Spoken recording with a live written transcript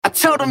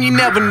Told them you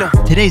never know.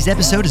 Today's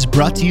episode is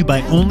brought to you by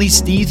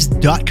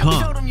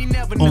OnlySteves.com.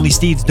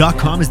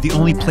 OnlySteves.com is the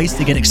only place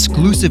to get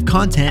exclusive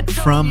content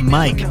from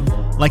Mike,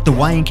 like the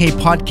YNK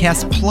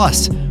Podcast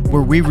Plus,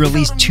 where we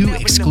release 2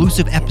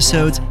 exclusive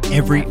episodes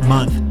every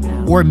month,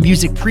 or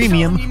Music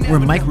Premium, where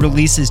Mike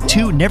releases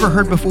 2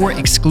 never-heard-before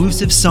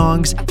exclusive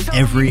songs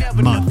every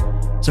month.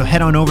 So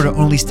head on over to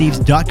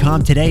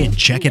OnlySteves.com today and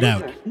check it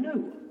out.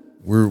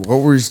 What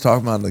were you just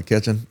talking about in the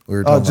kitchen? We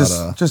were talking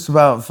just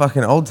about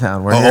fucking Old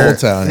Town. We're Old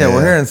Town. Yeah,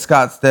 we're here in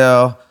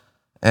Scottsdale,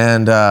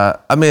 and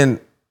I mean,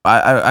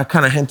 I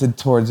kind of hinted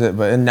towards it,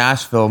 but in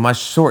Nashville, my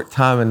short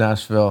time in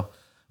Nashville,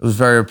 it was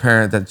very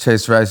apparent that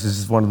Chase Rice is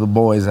just one of the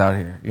boys out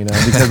here, you know,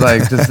 because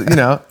like just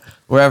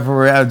wherever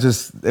we're at,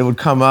 just it would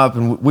come up,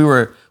 and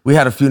we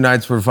had a few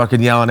nights where we're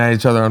fucking yelling at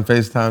each other on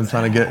FaceTime,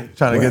 trying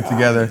to get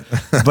together.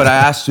 But I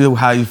asked you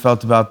how you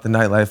felt about the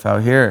nightlife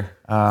out here.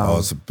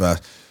 It's the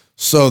best.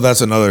 So that's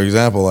another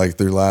example. Like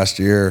through last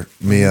year,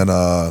 me and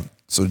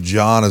so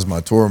John is my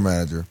tour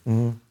manager,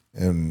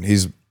 and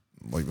he's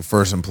like the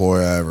first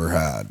employee I ever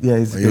had. Yeah,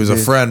 he was a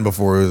friend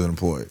before he was an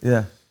employee.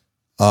 Yeah.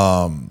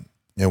 And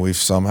we've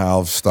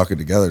somehow stuck it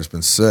together. It's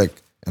been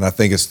sick, and I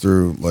think it's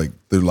through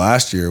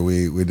last year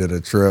we did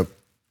a trip.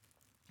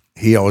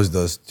 He always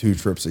does 2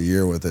 trips a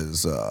year with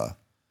his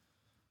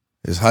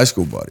high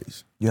school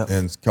buddies. Yep.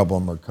 And a couple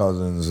of them are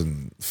cousins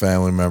and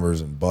family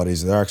members and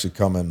buddies. They're actually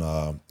coming.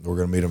 We're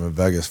going to meet them in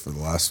Vegas for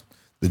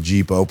the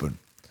Jeep Open.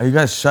 Are you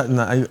guys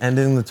are you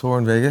ending the tour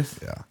in Vegas?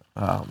 Yeah.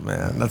 Oh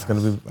man, that's gonna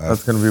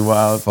be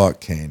wild. Fuck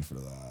Kane for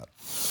that.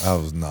 That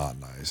was not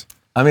nice.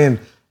 I mean,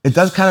 it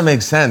does kind of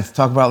make sense.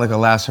 Talk about like a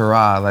last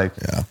hurrah. Like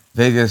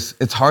Vegas,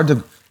 it's hard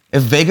to.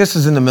 If Vegas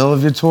is in the middle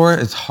of your tour,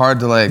 it's hard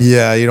to like.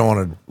 Yeah, you don't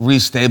want to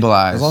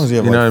restabilize. As long as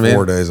you have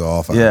 4 days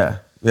off. Yeah.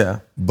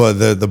 But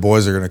the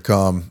boys are going to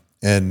come.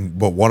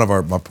 But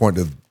my point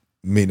to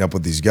meeting up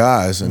with these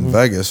guys in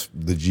Vegas,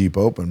 the Jeep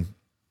Open.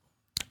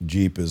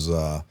 Jeep is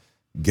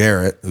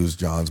Garrett, who's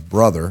John's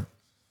brother,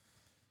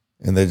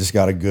 and they just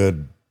got a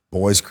good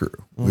boys crew.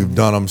 We've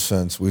done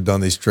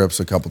these trips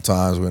a couple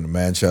times. We went to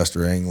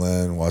Manchester,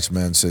 England, watched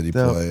Man City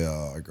play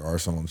like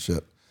Arsenal and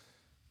shit.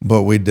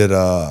 But we did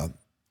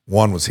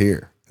one was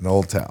here in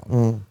Old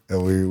Town,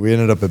 and we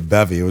ended up at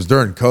Bevy. It was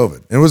during COVID,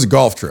 and it was a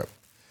golf trip,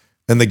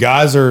 and the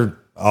guys are.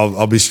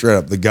 I'll be straight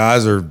up. The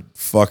guys are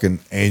fucking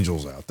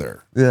angels out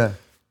there. Yeah.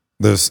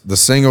 The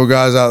single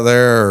guys out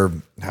there are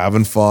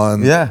having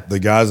fun. Yeah. The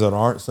guys that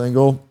aren't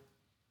single,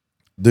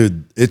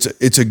 dude,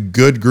 it's a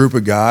good group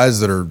of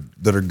guys that are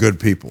good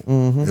people,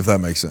 if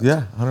that makes sense.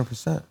 Yeah,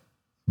 100%.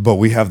 But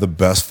we have the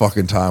best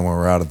fucking time when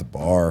we're out at the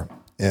bar,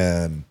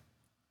 and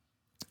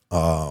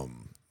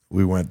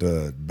we went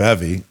to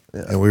Bevy,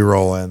 and we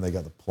roll in. They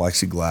got the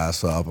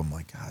plexiglass up. I'm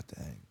like, God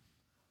dang.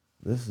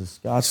 This is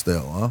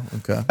Scottsdale, huh?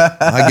 Okay.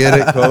 I get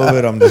it,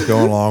 COVID. I'm just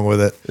going along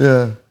with it.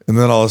 Yeah. And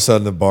then all of a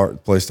sudden the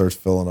place starts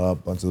filling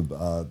up.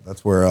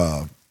 That's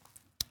where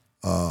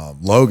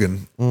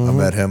Logan, I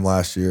met him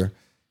last year.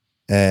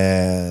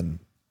 And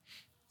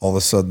all of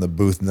a sudden the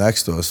booth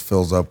next to us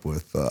fills up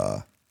with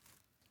the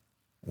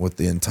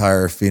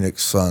entire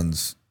Phoenix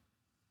Suns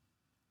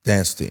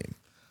dance team.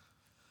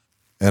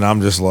 And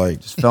I'm just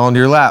like, fell into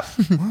your lap.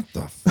 What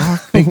the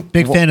fuck?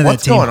 Big fan of that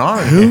What's team. going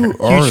on? Who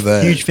are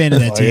they? Huge fan of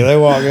that team. They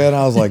walk in,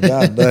 I was like,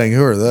 God dang,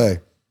 who are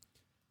they?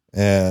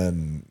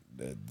 And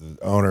the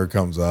owner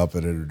comes up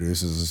and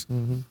introduces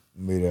me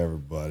to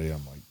everybody.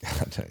 I'm like,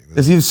 God dang.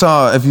 If you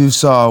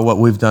saw what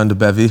we've done to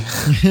Bevy,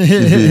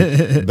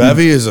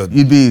 Bevy is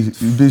you'd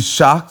be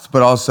shocked,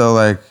 but also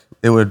like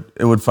it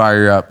would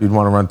fire you up. You'd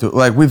want to run through.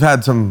 Like we've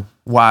had some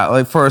wild,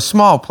 like for a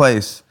small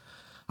place.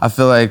 I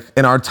feel like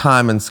in our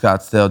time in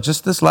Scottsdale,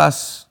 just this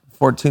last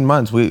 14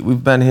 months,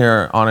 we've been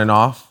here on and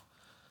off.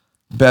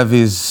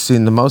 Bevy's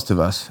seen the most of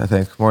us, I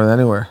think, more than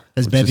anywhere.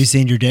 Has Bevy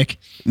seen your dick?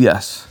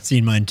 Yes.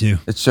 Seen mine too.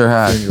 It sure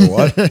has. Seen your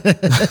what? Oh,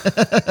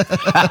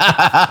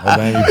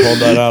 man, you pulled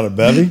that out of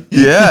Bevy?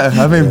 Yeah.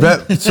 I mean,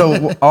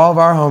 so all of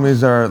our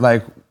homies are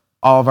like,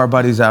 all of our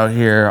buddies out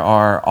here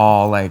are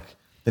all like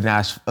they're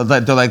like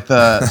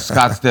the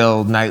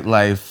Scottsdale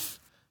nightlife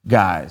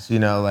guys, you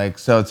know, like,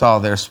 so it's all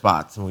their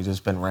spots, and we've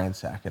just been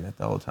ransacking it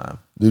the whole time.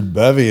 Dude,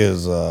 Bevy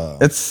is...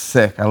 it's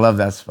sick. I love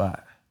that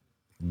spot.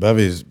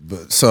 Bevy's...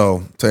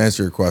 So, to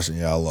answer your question,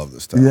 yeah, I love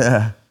this town.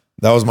 Yeah.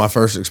 That was my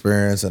first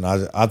experience, and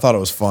I thought it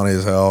was funny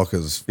as hell,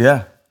 because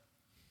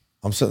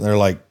I'm sitting there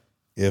like,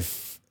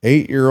 if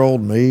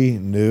 8-year-old me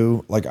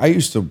knew... Like, I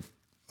used to...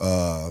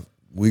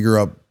 we grew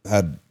up,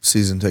 had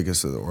season tickets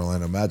to the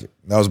Orlando Magic.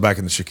 That was back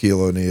in the Shaquille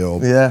O'Neal,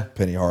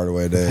 Penny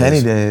Hardaway days.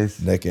 Penny days.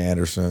 Nick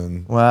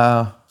Anderson.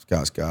 Wow.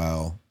 Scott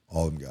Skiles,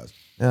 all them guys.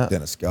 Yeah.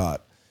 Dennis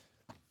Scott.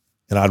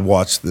 And I'd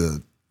watch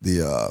the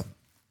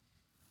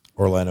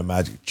Orlando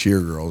Magic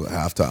cheer girls at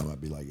halftime. I'd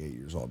be like 8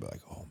 years old. I'd be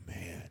like, oh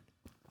man,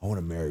 I want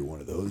to marry one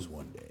of those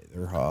one day.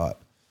 They're hot.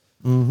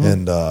 And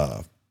then all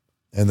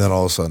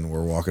of a sudden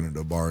we're walking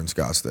into a bar in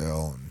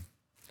Scottsdale,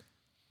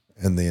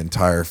 and the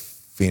entire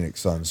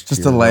Phoenix Suns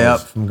just a layup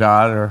from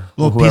God or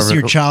little whoever. piece of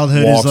your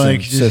childhood walks is like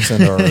and sits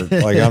in our,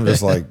 like, I'm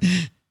just like,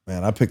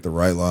 man, I picked the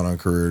right line on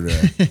Career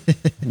Day.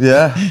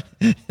 Yeah.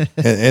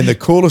 And the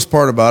coolest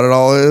part about it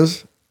all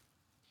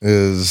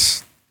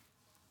is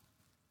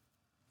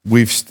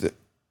we've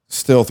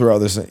still throughout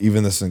this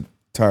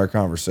entire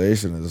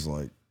conversation is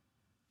like,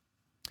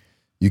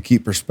 you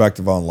keep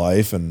perspective on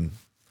life and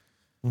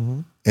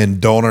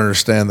don't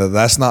understand that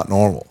that's not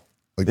normal.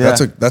 Like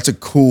that's a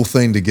cool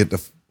thing to get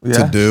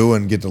to do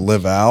and get to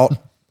live out.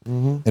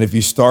 And if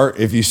you start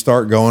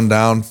going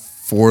down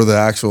for the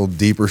actual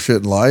deeper shit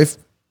in life,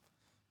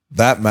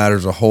 that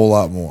matters a whole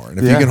lot more. And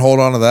if you can hold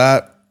on to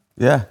that,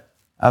 yeah,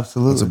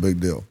 absolutely, that's a big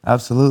deal.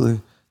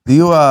 Absolutely. Do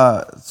you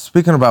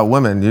speaking about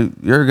women,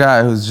 you're a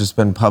guy who's just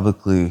been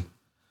publicly,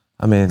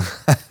 I mean,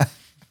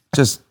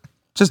 just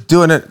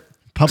doing it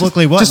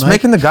publicly. What? Just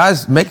making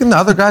the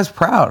other guys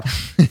proud.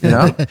 You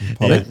know,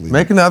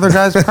 making the other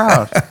guys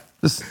proud.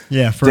 Just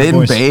for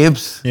dating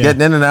babes,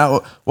 getting in and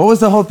out. What was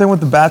the whole thing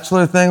with the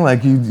Bachelor thing?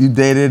 Like you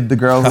dated the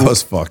girl who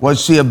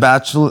was she a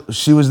bachelor?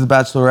 She was the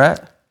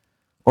Bachelorette,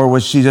 or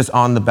was she just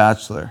on the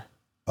Bachelor?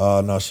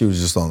 No, she was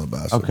just on the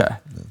Bachelor. Okay,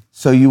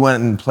 so you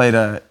went and played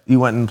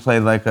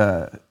like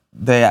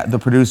the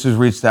producers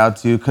reached out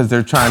to you because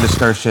they're trying to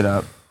stir shit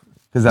up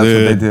because that's what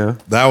they do.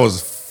 That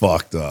was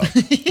fucked up.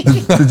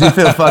 Did you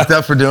feel fucked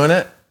up for doing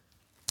it?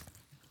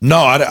 No,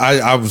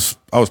 I was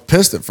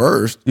pissed at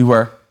first. You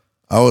were.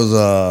 I was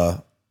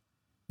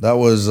that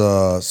was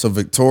so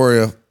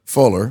Victoria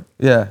Fuller.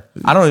 Yeah.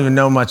 I don't even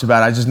know much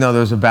about it. I just know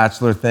there was a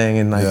Bachelor thing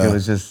and like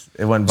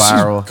it went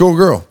viral. She's a cool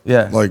girl.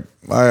 Yeah. Like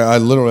I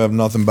literally have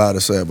nothing bad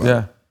to say about it.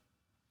 Yeah.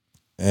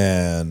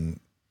 And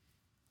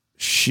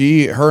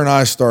her and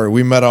I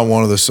we met on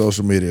one of the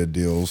social media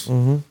deals.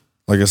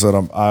 Like I said,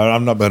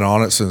 I've not been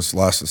on it since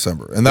last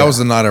December. And that was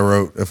the night I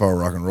wrote If I Were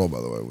Rock and Roll,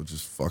 by the way, which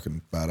is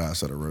fucking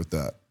badass that I wrote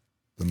that.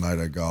 The night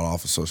I got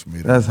off of social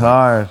media. That's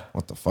hard.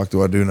 What the fuck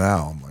do I do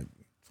now? I'm like,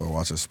 if I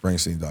watch a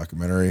Springsteen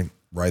documentary,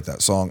 write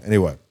that song.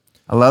 Anyway.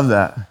 I love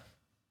that.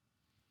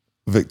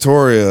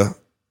 Victoria,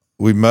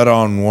 we met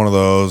on one of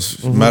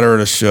those. Met her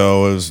at a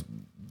show. It was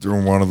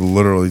during one of the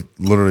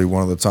literally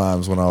one of the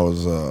times when I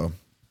was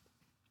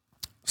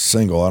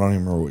single. I don't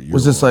even remember what year.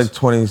 Was this like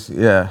 20s?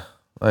 Yeah.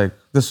 Like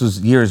this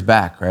was years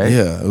back, right?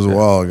 Yeah, it was a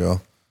while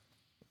ago.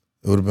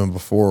 It would have been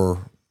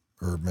before,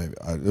 or maybe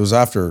it was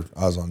after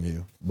I was on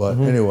You. But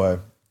anyway,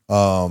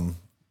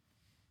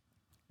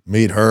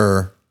 meet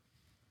her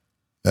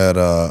at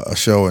a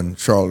show in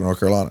Charlotte, North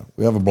Carolina.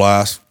 We have a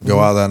blast. Go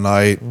out that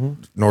night.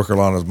 North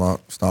Carolina's my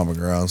stomping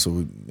ground, so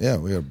we had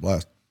a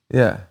blast.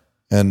 Yeah.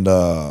 And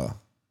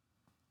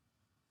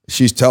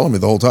she's telling me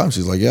the whole time.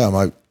 She's like, "Yeah, I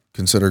might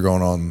consider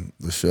going on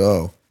the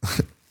show."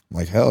 I'm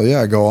like, hell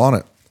yeah, go on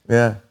it.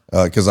 Yeah.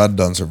 Because I'd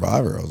done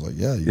Survivor. I was like,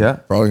 yeah, you're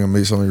probably gonna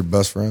meet some of your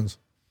best friends.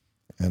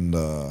 And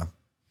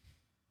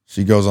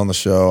she goes on the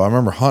show. I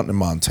remember hunting in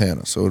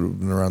Montana, so it would have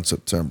been around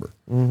September.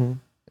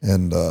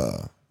 And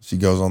she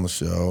goes on the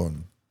show,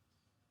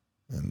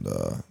 and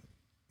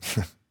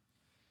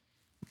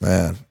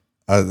man,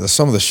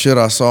 some of the shit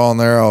I saw on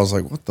there, I was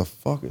like, what the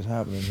fuck is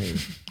happening here?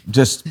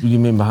 Just, you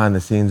mean behind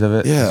the scenes of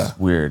it? Yeah. It's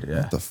weird,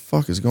 yeah. What the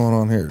fuck is going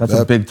on here? That's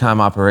a big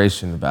time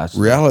operation, The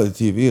Bachelor.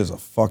 Reality TV is a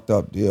fucked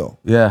up deal.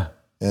 Yeah.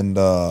 And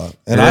I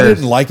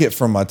didn't like it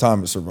from my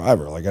time at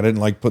Survivor. Like, I didn't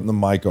like putting the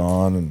mic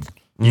on and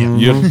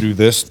you have to do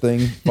this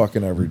thing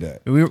fucking every day.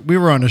 We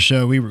were on a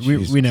show. We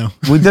know.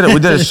 We did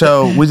a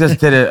show. We just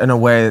did it in a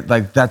way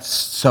like that's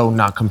so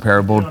not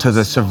comparable to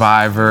the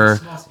Survivor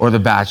or the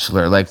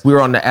Bachelor. Like we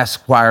were on the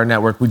Esquire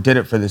network. We did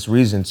it for this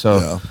reason.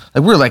 So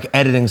like we were like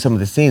editing some of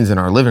the scenes in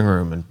our living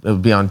room and it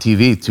would be on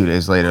TV 2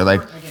 days later.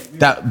 Like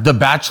that the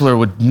Bachelor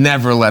would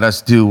never let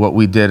us do what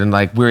we did and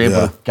like we were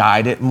able to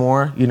guide it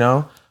more, you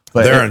know?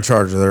 But they're in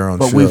charge of their own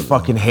shit. But we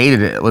fucking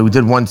hated it. Like we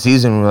did one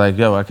season and we were like,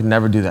 yo, I could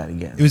never do that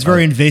again. It was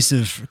very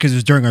invasive because it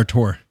was during our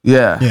tour.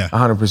 Yeah.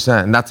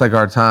 100%. And that's like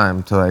our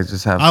time to like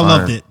just have fun. I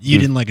loved it. You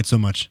didn't like it so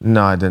much.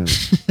 No, I didn't.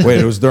 Wait,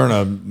 it was during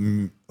a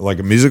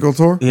musical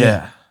tour?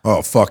 Yeah.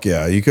 Oh, fuck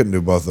yeah. You couldn't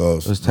do both of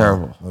those. It was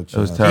terrible. It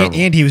was terrible.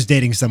 And he was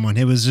dating someone.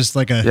 It was just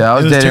like a... Yeah,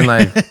 I was dating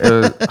it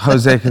was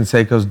Jose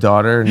Canseco's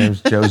daughter. Her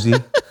name's Josie.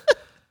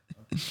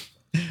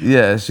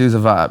 Yeah, she was a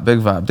vibe, big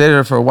vibe. Dated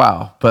her for a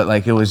while, but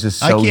like it was just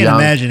so young. I can't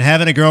imagine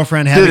having a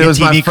girlfriend, having a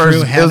TV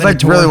crew, it was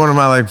like really one of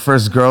my like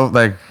first girl.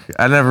 Like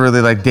I never really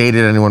like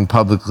dated anyone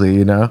publicly,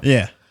 you know.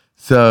 Yeah.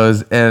 So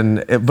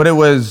but it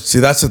was.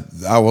 See,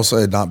 I will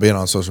say, not being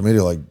on social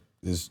media, like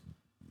you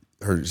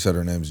said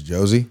her name's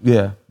Josie.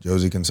 Yeah.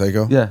 Josie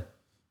Canseco. Yeah.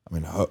 I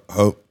mean,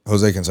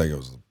 Jose Canseco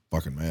was a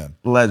fucking man.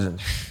 Legend.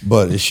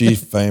 But is she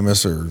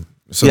famous or?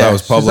 So yeah, that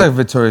was public. She's like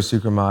Victoria's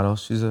Secret model.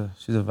 She's a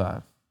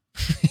vibe.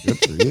 Good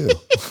for you.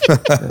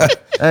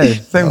 Hey,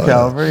 same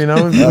caliber, you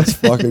know. That's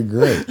fucking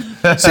great.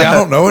 See, I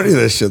don't know any of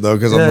this shit though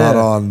because I'm not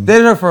on.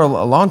 Dated her for a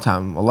long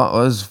time. It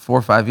was 4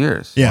 or 5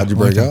 years. Yeah. How'd you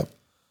break up?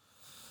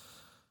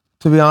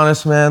 To be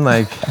honest, man,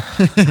 like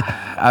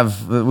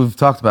we've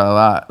talked about a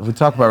lot. We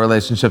talk about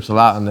relationships a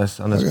lot on this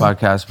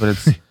podcast, but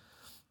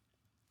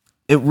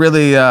it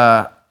really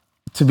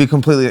to be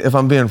completely, if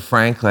I'm being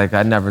frank, like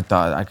I never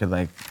thought I could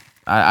like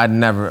I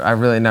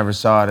really never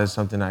saw it as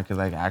something I could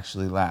like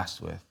actually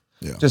last with.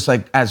 Yeah. Just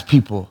like as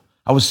people,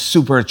 I was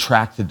super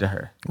attracted to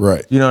her.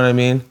 Right. You know what I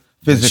mean?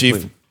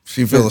 Physically.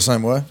 She feel the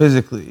same way?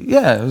 Physically.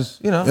 Yeah, it was,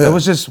 it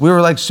was just, we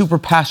were like super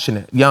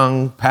passionate,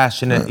 young,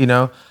 passionate,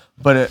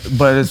 but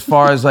as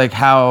far as like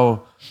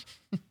how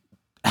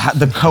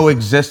the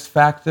coexist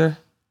factor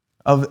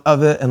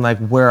of it and like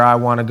where I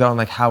want to go and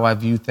like how I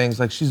view things,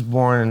 like she's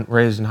born and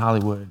raised in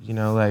Hollywood,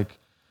 like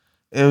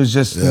it was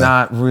just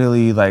not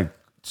really like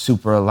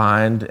super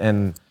aligned,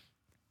 and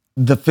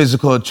the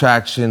physical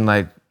attraction,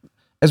 like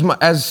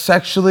as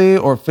sexually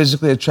or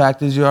physically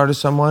attracted as you are to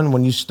someone,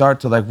 when you start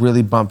to like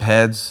really bump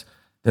heads,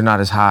 they're not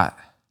as hot,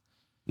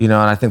 and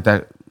I think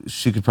that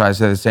she could probably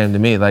say the same to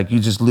me. Like you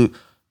just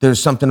there's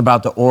something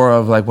about the aura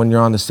of like when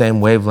you're on the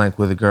same wavelength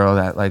with a girl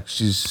that like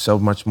she's so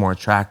much more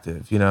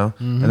attractive,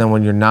 Mm-hmm. and then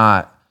when you're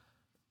not,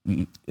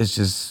 it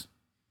just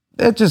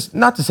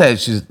not to say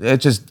it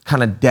just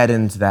kind of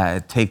deadens that.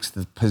 It takes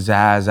the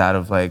pizzazz out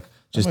of like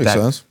just Makes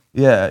sense.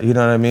 Yeah, you know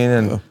what I mean?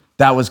 And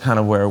that was kind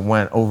of where it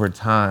went over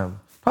time.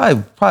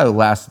 Probably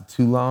lasted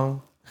too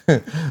long,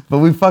 but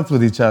we fucked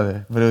with each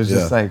other. But it was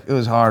just like, it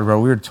was hard, bro.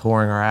 We were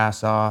touring our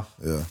ass off.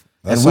 Yeah.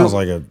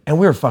 And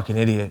we were fucking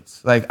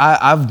idiots. Like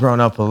I've grown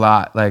up a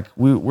lot. Like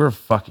we're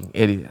fucking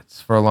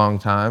idiots for a long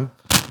time,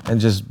 and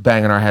just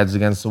banging our heads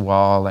against the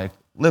wall, like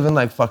living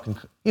like fucking,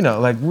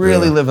 like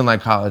really living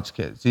like college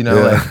kids,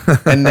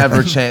 like and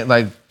never change.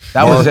 Like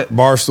that was it.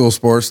 Barstool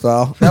Sports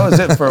style. That was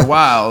it for a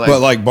while. Like,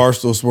 But like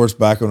Barstool Sports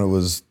back when it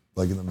was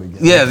like in the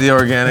beginning. yeah, the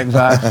organic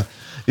vibe.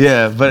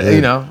 Yeah, but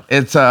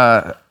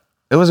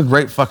it was a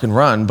great fucking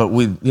run. But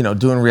we,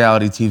 doing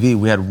reality TV,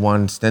 we had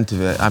one stint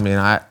of it. I mean,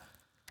 I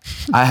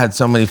had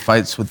so many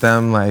fights with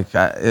them. Like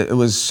it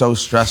was so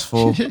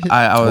stressful. With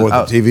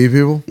the TV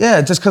people?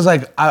 Yeah, just because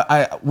like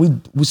we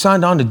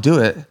signed on to do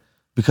it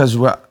because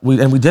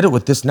we did it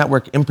with this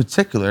network in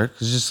particular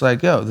because just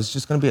like this is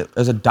just gonna be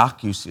as a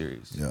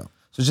docu-series. Yeah.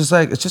 So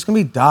it's just gonna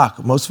be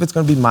doc. Most of it's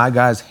gonna be my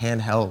guys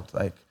handheld,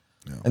 like,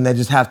 and they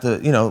just have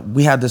to.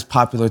 We had this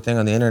popular thing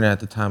on the internet at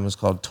the time. It was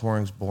called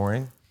Touring's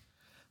Boring,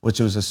 which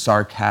was a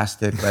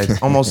sarcastic,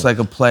 like almost like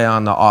a play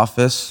on The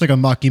Office. It's like a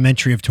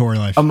mockumentary of tour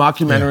life. A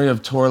mockumentary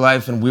of tour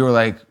life, and we were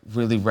like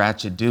really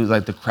ratchet dudes.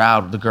 Like the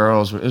crowd, the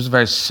girls, it was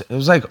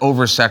like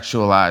over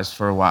sexualized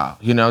for a while.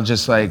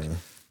 Just like,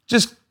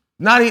 just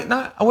not.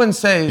 I wouldn't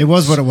say it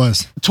was what it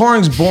was.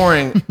 Touring's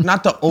Boring,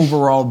 not the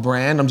overall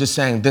brand. I'm just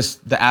saying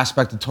the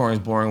aspect of Touring's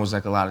Boring was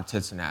like a lot of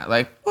tits and that,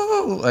 like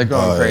woo, like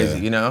going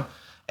crazy,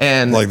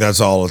 And like that's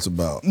all it's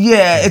about.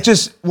 Yeah, it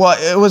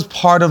was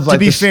part of like. To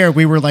be fair,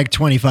 we were like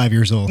 25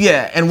 years old.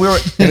 Yeah, and we were.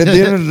 And at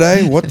the end of the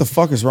day, what the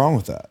fuck is wrong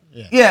with that?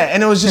 Yeah,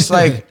 and it was just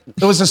like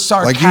it was a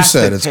sarcastic. Like you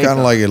said, it's kind of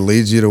like it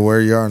leads you to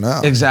where you are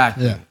now.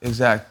 Exactly. Yeah.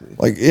 Exactly.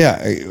 Like,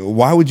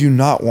 why would you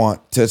not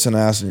want tits and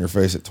ass in your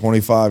face at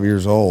 25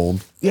 years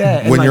old?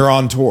 Yeah, when you're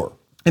on tour.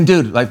 And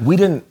dude, like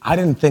I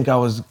didn't think I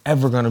was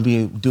ever gonna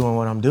be doing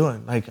what I'm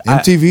doing. Like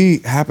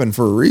MTV happened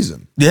for a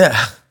reason.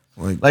 Yeah.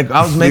 Like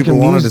I was making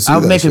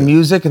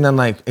music, and then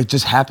like it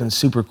just happened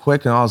super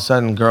quick, and all of a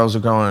sudden girls are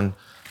going,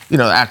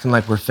 acting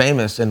like we're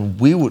famous, and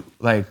we would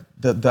like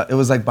it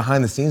was like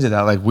behind the scenes of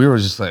that, like we were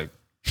just like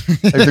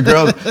the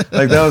girls,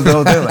 like that was the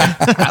whole thing. Like,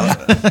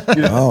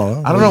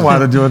 I don't know why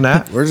they're doing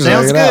that. We're just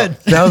Sounds good.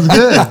 Sounds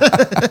good.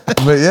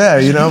 But yeah,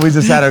 we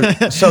just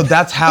had so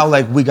that's how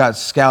like we got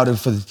scouted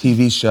for the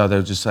TV show.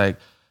 They're just like,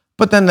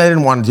 but then they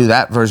didn't want to do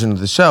that version of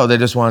the show. They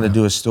just wanted to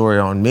do a story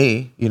on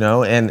me,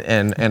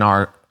 and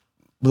our.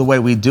 The way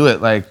we do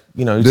it, like,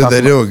 Did they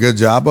do a good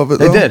job of it,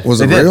 though? They did. Was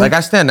it real? Like,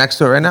 I stand next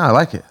to it right now. I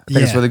like it. I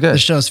think it's really good. The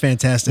show's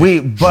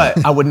fantastic.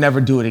 But I would never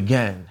do it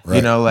again.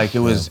 Right. Like it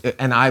was,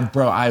 and I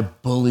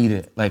bullied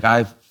it. Like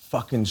I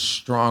fucking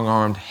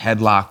strong-armed,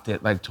 headlocked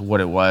it, like to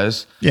what it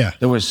was. Yeah.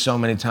 There was so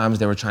many times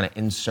they were trying to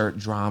insert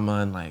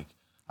drama, and like,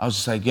 I was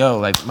just like, yo,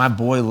 like my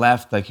boy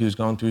left, like he was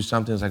going through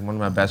something. It's like one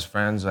of my best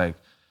friends. Like,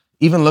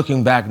 even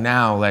looking back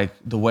now, like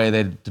the way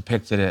they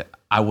depicted it,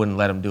 I wouldn't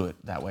let him do it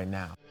that way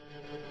now.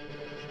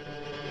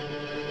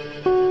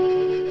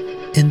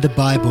 In the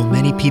Bible,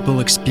 many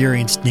people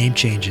experienced name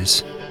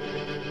changes.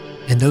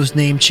 And those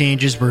name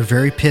changes were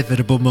very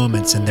pivotal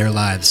moments in their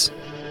lives.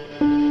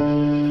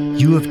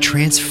 You have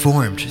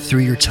transformed through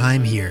your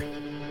time here,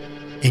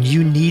 and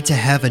you need to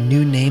have a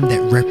new name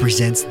that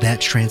represents that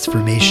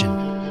transformation.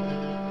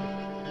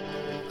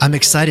 I'm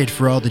excited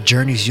for all the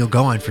journeys you'll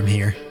go on from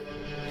here,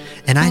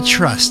 and I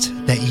trust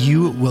that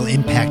you will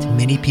impact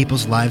many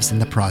people's lives in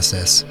the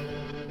process.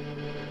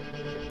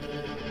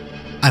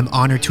 I'm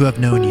honored to have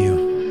known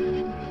you.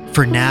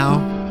 For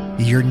now,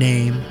 your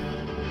name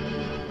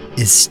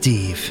is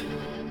Steve.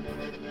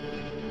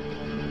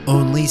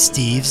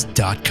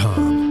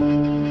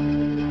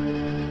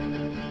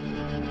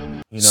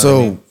 OnlySteves.com.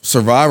 So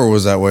Survivor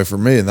was that way for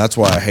me, and that's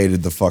why I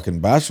hated the fucking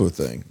Bachelor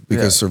thing,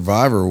 because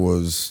Survivor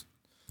was,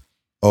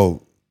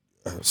 so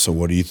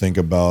what do you think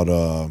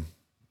about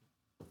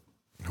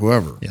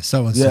whoever? Yeah,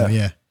 so-and-so,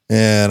 yeah.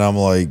 And I'm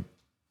like,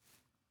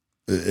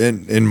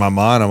 in my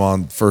mind, I'm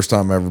on first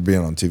time ever being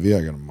on TV.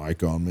 I got a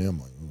mic on me. I'm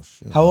like, oh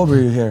shit. How old were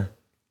you here?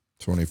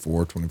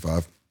 24,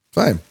 25.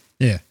 Same.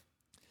 Yeah.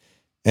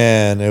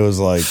 And it was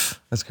like,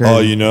 That's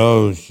crazy.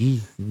 oh,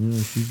 she's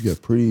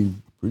got pretty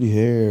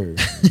hair.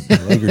 I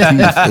like her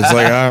teeth. It's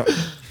like,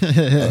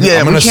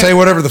 I'm going to say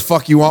whatever the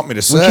fuck you want me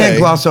to say. We can't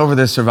gloss over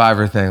this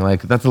Survivor thing.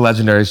 Like, that's a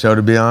legendary show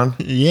to be on.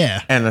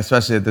 Yeah. And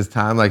especially at this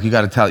time, like, you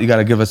got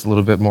to give us a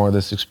little bit more of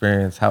this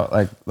experience. How,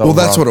 like, well,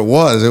 that's what it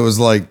was. It was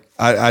like,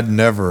 I'd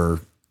never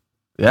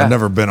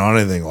been on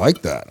anything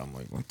like that. I'm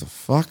like, what the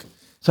fuck?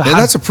 So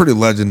that's a pretty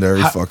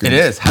legendary fucking It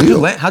is. How'd you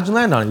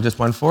land on it? You just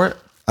went for it?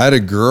 I had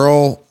a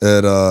girl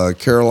at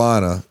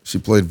Carolina. She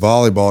played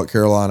volleyball at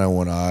Carolina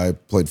when I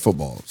played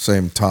football.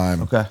 Same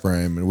time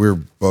frame, and we were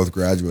both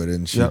graduated.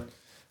 And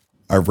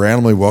I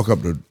randomly woke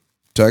up to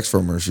text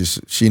from her.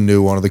 She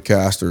knew one of the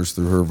casters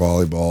through her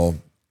volleyball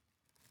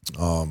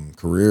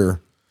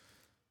career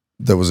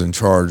that was in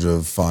charge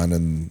of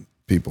finding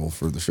people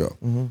for the show.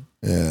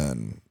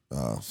 And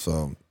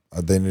so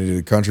they needed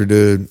a country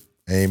dude.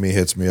 Amy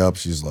hits me up.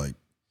 She's like,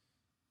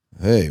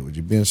 hey, would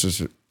you be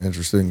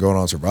interested in going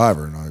on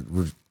Survivor? And I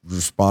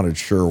responded,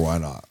 sure, why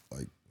not?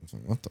 Like, I was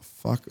like, what the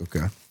fuck?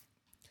 Okay.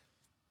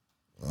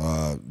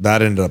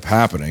 That ended up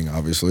happening,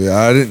 obviously.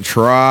 I didn't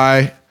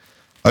try.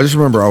 I just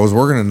remember I was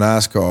working in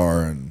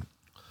NASCAR and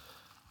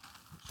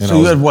so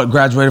you had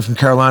graduated from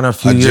Carolina a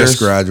few years? Just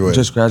graduated.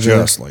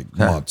 Just like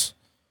months.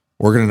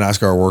 Working in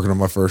NASCAR, working on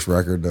my first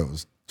record that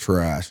was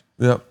trash.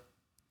 Yep.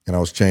 And I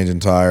was changing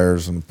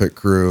tires and pit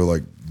crew,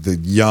 like the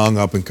young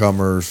up and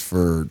comers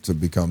to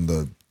become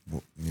the,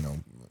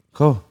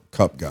 cool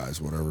cup guys,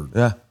 whatever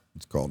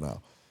it's called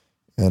now.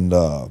 And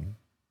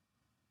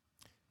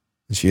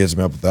she hits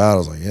me up with that. I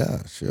was like,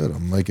 yeah, shit,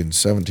 I'm making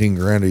 17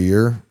 grand a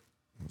year.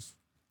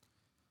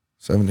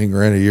 17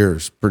 grand a year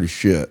is pretty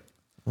shit.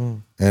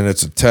 And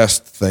it's a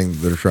test thing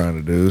they're trying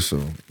to do.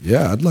 So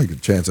yeah, I'd like a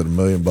chance at $1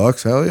 million.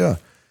 Hell yeah.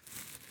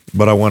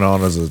 But I went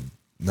on as a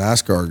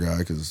NASCAR guy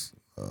because,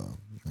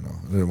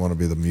 I didn't want to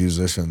be the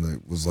musician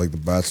that was like the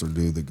Bachelor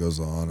dude that goes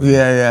on.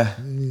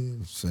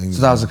 And sings.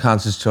 So that was a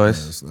conscious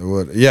choice.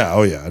 Yeah.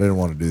 Oh yeah. I didn't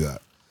want to do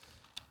that.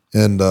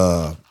 And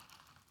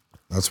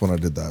that's when I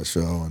did that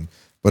show.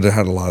 But it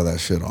had a lot of that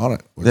shit on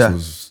it, which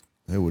was,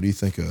 hey, what do you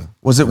think of?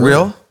 Was it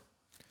real?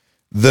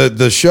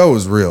 The show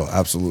was real.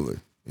 Absolutely.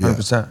 Yeah.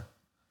 100%.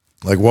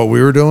 Like what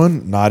we were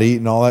doing, not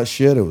eating all that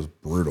shit. It was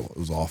brutal. It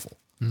was awful.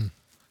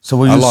 So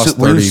were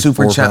you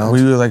super challenged?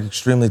 Were you like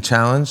extremely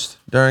challenged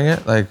during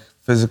it? Like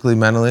physically,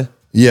 mentally?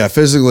 Yeah,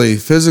 physically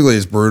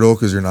it's brutal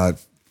because you're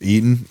not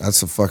eating.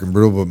 That's a fucking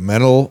brutal. But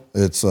mental,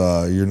 it's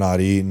you're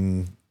not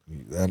eating,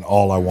 and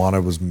all I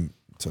wanted was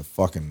to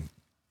fucking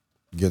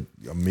get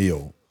a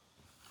meal.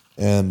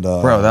 And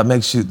bro,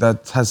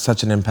 that has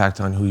such an impact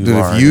on who you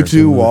are. Dude, if you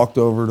two walked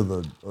over to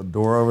the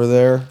door over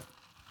there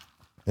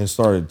and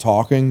started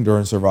talking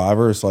during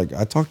Survivor, it's like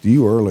I talked to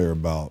you earlier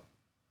about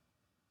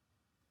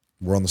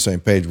we're on the same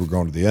page. We're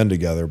going to the end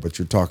together, but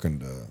you're talking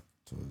to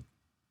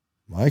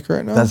Mike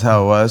right now. That's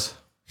how it was.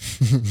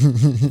 What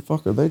the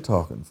fuck are they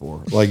talking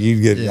for? Like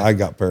I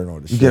got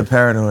paranoid. You get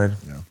paranoid.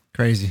 Yeah.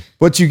 Crazy.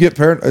 But you get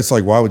paranoid. It's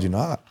like, why would you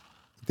not?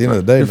 At the end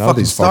of the day, none of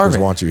these fuckers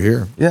want you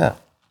here. Yeah.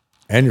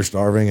 And you're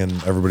starving, and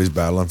everybody's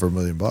battling for $1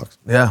 million.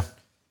 Yeah.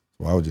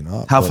 Why would you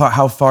not?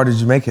 How far did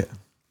you make it?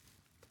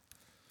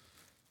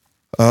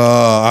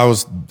 I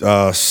was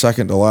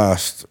second to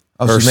last.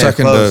 Or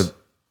second to.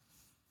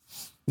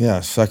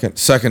 Yeah,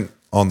 second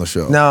on the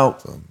show. Now,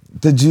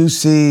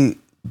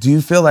 do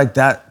you feel like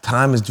that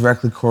time is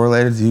directly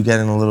correlated to you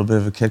getting a little bit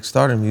of a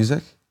kickstart in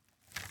music?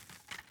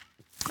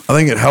 I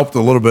think it helped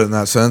a little bit in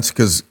that sense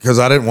because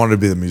I didn't want to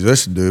be the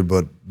musician dude,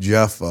 but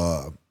Jeff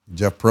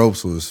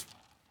Probst was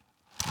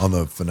on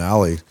the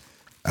finale,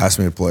 asked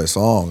me to play a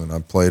song, and I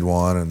played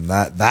one, and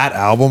that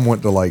album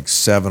went to like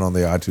 7 on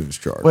the iTunes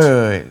charts.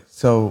 Wait.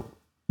 So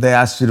they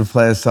asked you to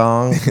play a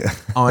song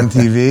on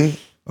TV?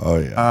 Oh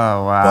yeah.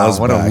 Oh wow. Buzz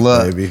what back, a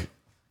look. baby.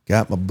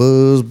 Got my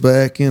buzz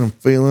back and I'm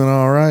feeling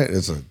all right.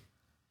 It's a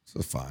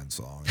fine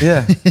song.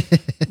 Yeah.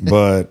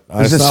 But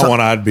it's not one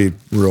I'd be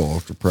real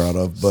ultra proud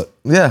of. But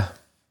yeah.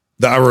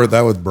 I wrote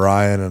that with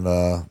Brian and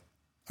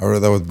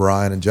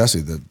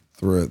Jesse, the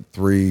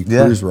three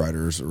cruise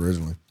writers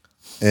originally.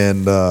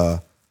 And I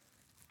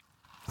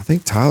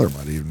think Tyler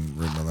might have even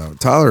written on that.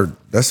 Tyler,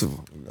 that's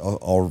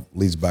all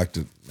leads back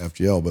to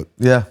FGL, but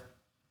yeah.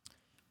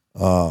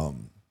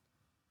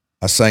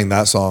 I sang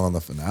that song on the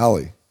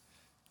finale.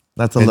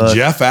 That's a look.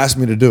 Jeff asked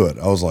me to do it.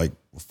 I was like,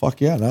 well, fuck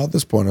yeah. Now at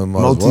this point, I'm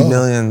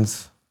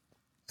multi-millions.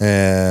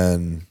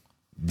 And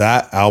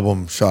that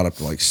album shot up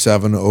to like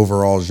 7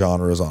 overall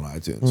genres on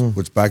iTunes,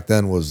 which back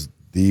then was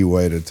the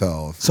way to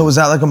tell. So was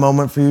that like a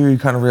moment for you? You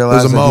kind of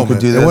realized it was a moment. You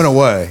could do this? It went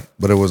away,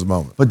 but it was a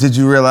moment. But did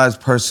you realize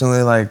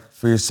personally, like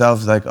for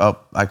yourself, like, oh,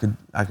 I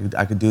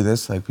could do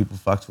this? Like people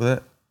fucked with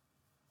it?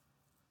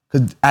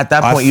 Because at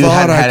that point, you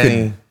hadn't had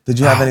any. Did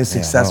you have any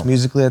success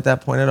musically at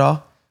that point at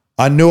all?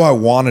 I knew I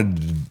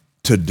wanted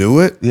to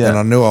do it, and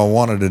I knew I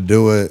wanted to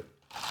do it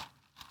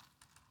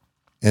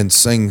and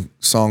sing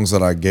songs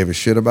that I gave a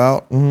shit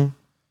about. Mm-hmm.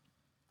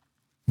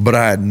 But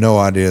I had no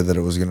idea that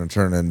it was going to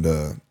turn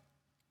into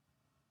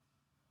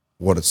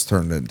what it's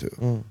turned into.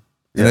 Mm.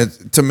 Yeah.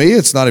 And to me,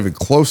 it's not even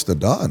close to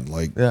done.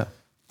 Like,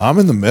 I'm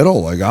in the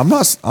middle. Like I'm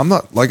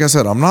not. Like I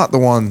said, I'm not the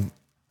one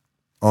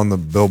on the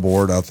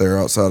billboard out there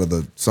outside of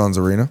the Suns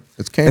arena.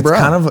 It's Kane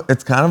Brown.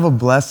 It's kind of a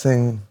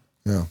blessing.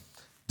 Yeah.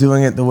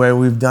 Doing it the way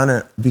we've done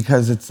it,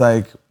 because it's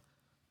like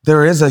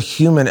there is a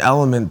human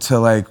element to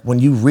like when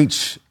you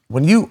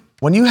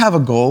have a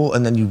goal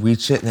and then you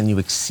reach it and then you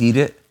exceed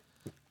it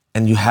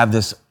and you have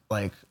this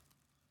like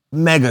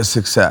mega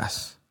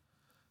success.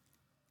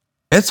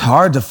 It's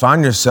hard to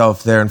find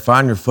yourself there and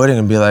find your footing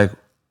and be like,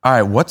 all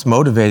right, what's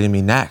motivating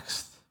me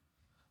next?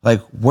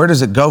 Like, where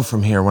does it go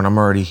from here when I'm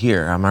already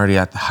here? I'm already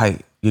at the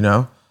height, you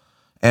know?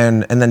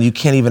 And then you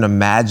can't even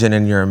imagine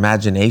in your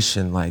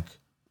imagination, like,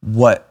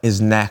 what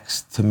is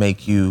next to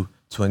make you,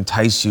 to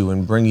entice you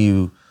and bring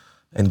you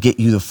and get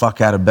you the fuck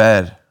out of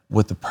bed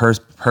with the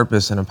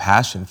purpose and a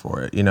passion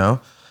for it, you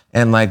know?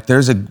 And like,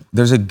 there's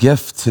a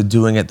gift to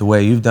doing it the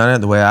way you've done it,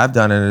 the way I've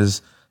done it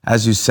is,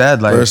 as you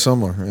said, like, very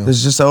similar. Yeah.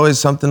 There's just always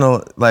something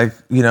to, like,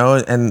 you know,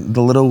 and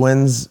the little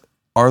wins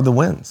are the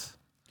wins.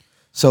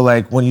 So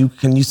like when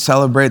you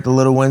celebrate the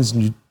little wins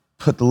and you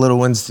put the little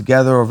wins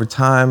together over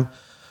time,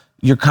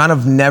 you're kind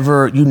of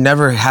you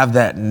never have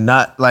that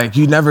nut, like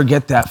you never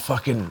get that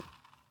fucking,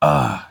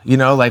 you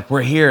know, like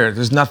we're here,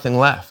 there's nothing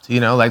left, you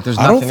know, like there's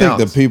nothing else. I don't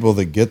think the people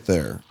that get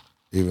there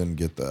even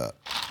get that.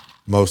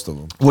 Most of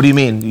them. What do you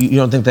mean? You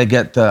don't think they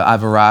get the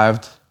I've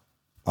arrived?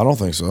 I don't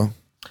think so.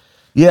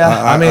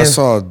 Yeah, I mean, I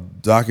saw a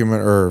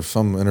document or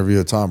some interview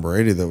of Tom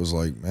Brady that was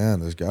like, man,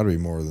 there's got to be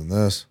more than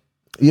this.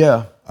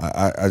 Yeah.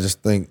 I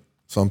just think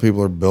some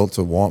people are built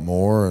to want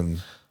more,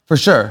 and for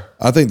sure.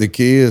 I think the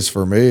key is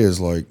for me is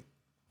like,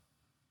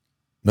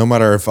 no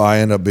matter if I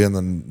end up being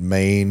the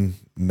main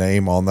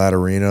name on that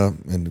arena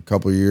in a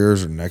couple of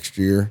years or next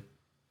year,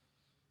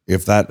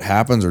 if that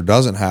happens or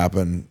doesn't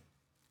happen,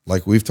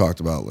 like we've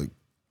talked about, like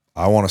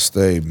I want to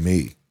stay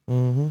me.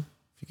 Mm-hmm.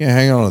 If you can't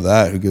hang on to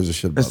that, who gives a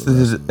shit about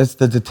it? It's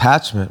the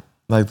detachment.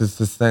 Like this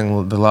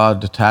thing, the law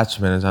of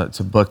detachment. It's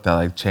a book that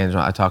like changed.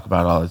 I talk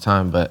about it all the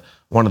time, but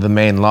one of the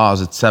main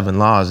laws, it's 7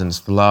 laws, and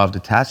it's the law of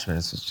detachment.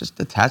 It's just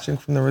detaching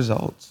from the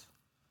results.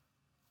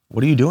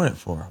 What are you doing it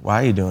for?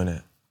 Why are you doing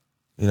it?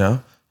 You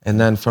know? And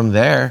then from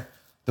there,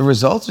 the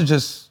results are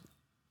just,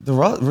 the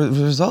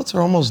results are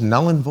almost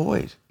null and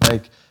void.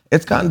 Like,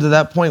 it's gotten to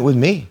that point with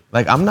me.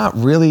 Like, I'm not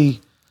really,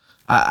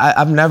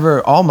 I've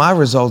never, all my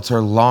results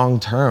are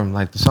long-term.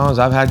 Like, the songs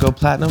I've had go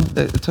platinum,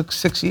 it took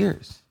 6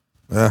 years.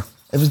 Yeah.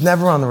 It was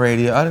never on the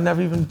radio. I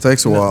never even. It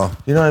takes a while.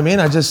 You know what I mean?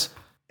 I'm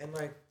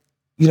like,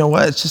 you know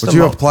what? It's just But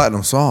you have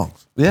platinum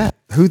songs. Yeah.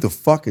 Who the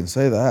fuck can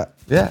say that?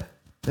 Yeah.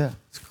 Yeah.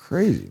 It's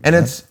crazy. And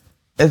man.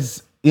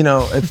 it's you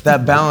know, it's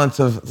that balance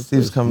of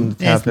Steve's coming to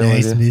tap in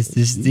nice, with you.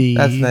 Mr. Steve.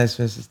 That's nice,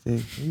 Mr.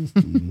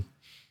 Steve.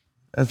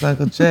 That's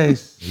Uncle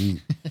Chase. You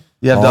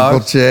have Uncle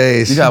dogs?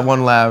 Chase. You got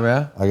one lab,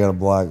 yeah? I got a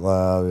black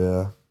lab,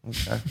 yeah.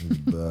 Okay.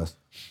 He's the best.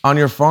 On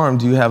your farm,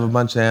 do you have a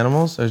bunch of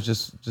animals or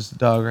just a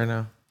dog right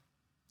now?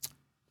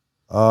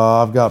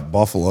 I've got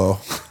buffalo.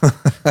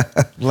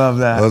 Love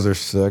that. Those are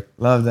sick.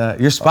 Love that.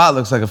 Your spot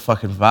looks like a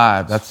fucking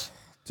vibe.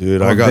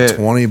 Dude, I got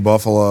 20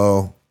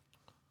 buffalo.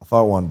 I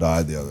thought one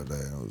died the other day.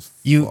 It was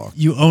fucked.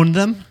 You own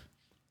them?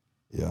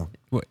 Yeah.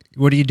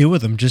 What do you do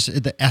with them? Just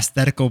the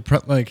aesthetical,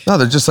 like. No,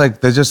 they're just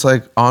like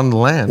on the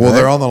land. Well, right?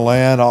 they're on the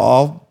land.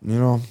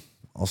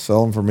 I'll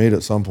sell them for meat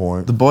at some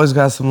point. The boy's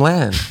got some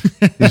land.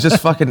 He's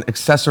just fucking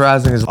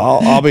accessorizing his.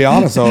 I'll be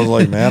honest. I was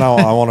like, man,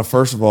 I want to.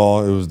 First of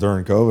all, it was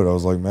during COVID. I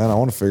was like, man, I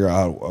want to figure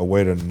out a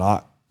way to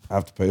not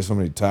have to pay so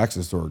many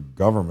taxes to our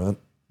government.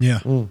 Yeah.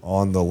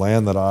 On the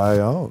land that I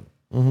own.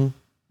 Mm-hmm.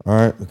 All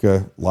right.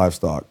 Okay.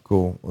 Livestock.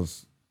 Cool.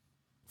 Let's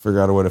figure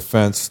out a way to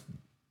fence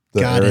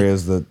the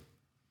areas that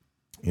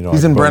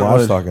He's in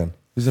Brentwood.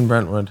 He's in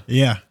Brentwood.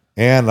 Yeah.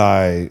 And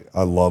I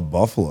love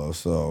buffalo,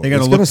 so they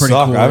gotta it's look gonna pretty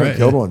suck. cool, I haven't right?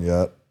 killed one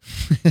yet.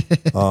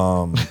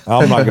 I'm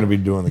not going to be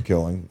doing the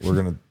killing.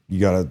 You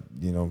got to,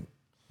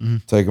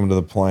 take them to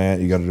the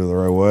plant. You got to do it the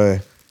right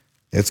way.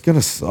 It's going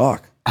to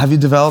suck. Have you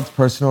developed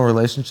personal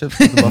relationships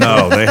with the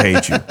buffalo? No, they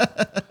hate you.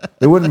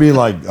 It wouldn't be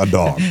like a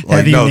dog.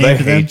 Like, you no, they named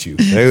them? hate you.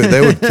 They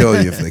would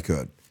kill you if they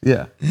could.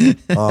 Yeah.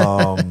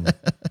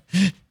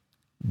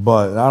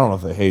 But I don't know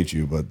if they hate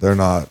you, but they're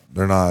not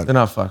They're not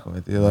fucking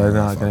with you. You're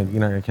not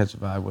gonna catch a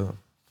vibe with them.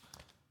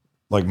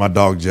 like my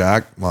dog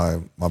Jack, my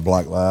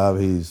black lab.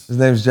 His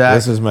name's Jack.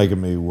 This is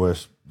making me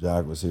wish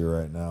Jack was here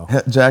right now.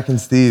 Jack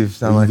and Steve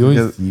sound like a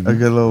good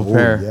little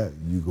pair. Yeah,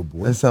 you go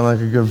boy. They sound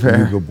like a good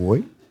pair. You go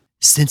boy.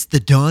 Since the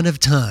dawn of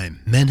time,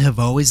 men have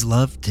always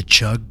loved to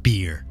chug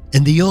beer.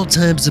 In the old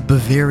times of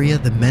Bavaria,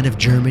 the men of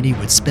Germany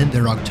would spend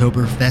their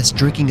Oktoberfest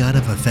drinking out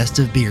of a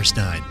festive beer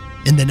stein.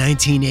 In the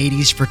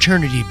 1980s,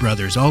 fraternity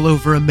brothers all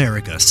over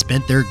America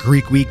spent their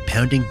Greek week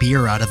pounding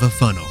beer out of a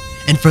funnel.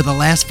 And for the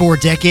last 4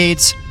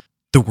 decades,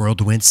 the world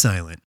went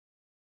silent.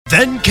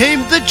 Then came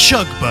the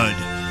Chug Bud,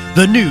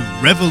 the new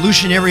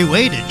revolutionary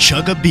way to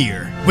chug a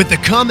beer. With the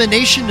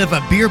combination of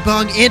a beer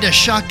bong and a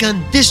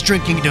shotgun, this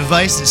drinking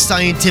device is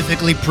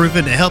scientifically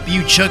proven to help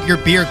you chug your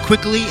beer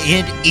quickly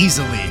and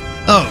easily.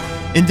 Oh,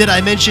 and did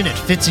I mention it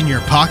fits in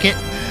your pocket?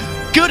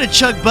 Go to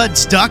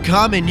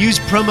chugbuds.com and use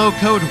promo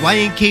code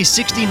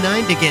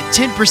YNK69 to get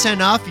 10%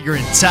 off your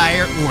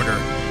entire order.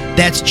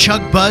 That's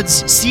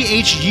chugbuds,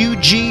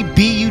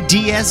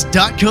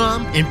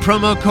 CHUGBUDS.com, and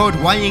promo code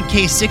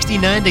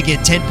YNK69 to get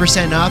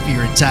 10% off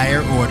your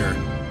entire order.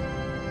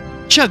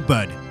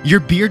 Chugbud, your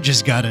beer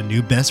just got a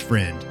new best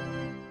friend.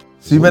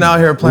 So you've been out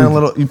here playing a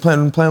little. You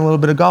playing a little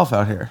bit of golf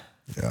out here.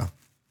 Yeah.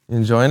 You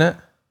enjoying it?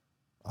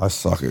 I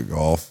suck at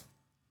golf,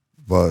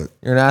 but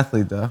You're an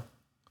athlete though.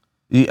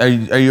 Are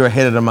you a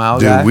hit at a mile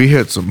dude, guy? we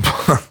hit some.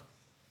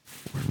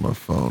 Where's my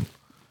phone?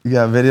 You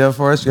got a video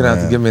for us? You're gonna have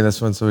to Man. give me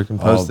this one so we can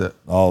post it.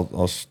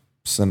 I'll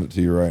send it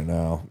to you right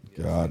now.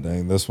 God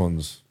dang, this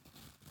one's.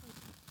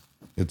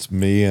 It's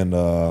me and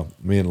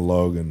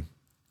Logan.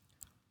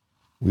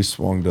 We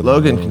swung to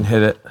Logan the can moon.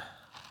 hit it.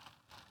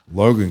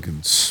 Logan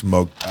can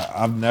smoke.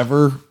 I've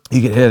never He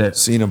can hit it.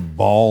 seen a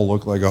ball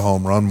look like a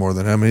home run more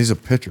than him. And he's a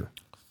pitcher.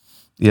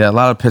 Yeah, a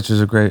lot of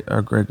pitchers are great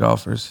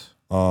golfers.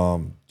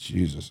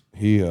 Jesus,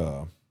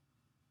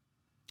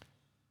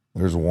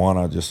 there's one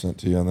I just sent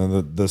to you, and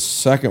then the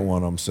second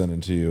one I'm sending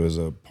to you is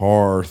a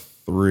par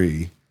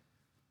 3.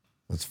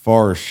 It's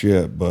far as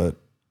shit, but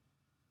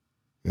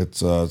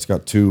it's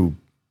got two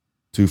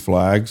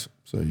flags,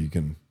 so you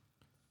can.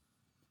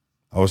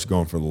 I was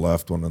going for the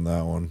left one in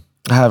that one,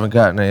 I haven't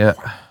gotten it yet.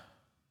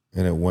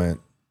 and it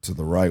went to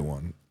the right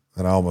one,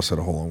 and I almost hit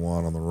a hole in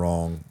one on the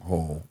wrong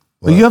hole.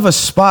 But you have a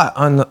spot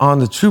on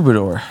the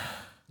Troubadour,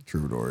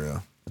 Troubadour, yeah.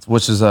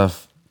 which is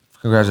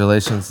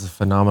congratulations, it's a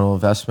phenomenal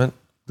investment,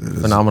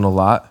 phenomenal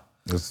lot.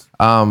 It's,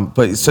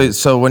 But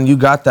so when you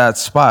got that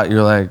spot,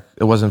 you're like,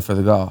 it wasn't for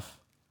the golf.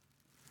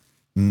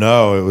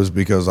 no, it was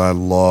because I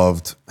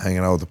loved hanging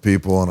out with the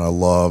people, and I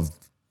loved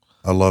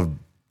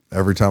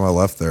every time I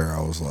left there. I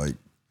was like,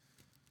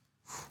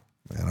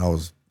 man, I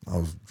was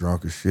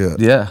drunk as shit.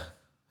 Yeah.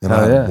 And Hell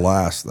I had yeah. a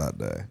blast that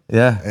day.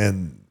 Yeah.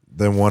 And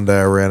then one day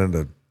I ran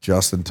into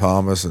Justin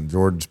Thomas and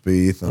Jordan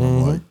Spieth, and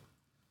I'm like,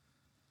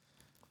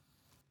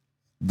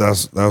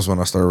 that was when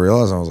I started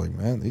realizing, I was like,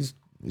 man, these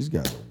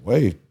guys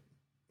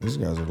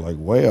are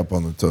way up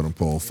on the totem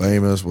pole,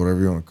 famous, whatever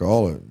you want to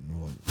call it. And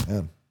I'm like,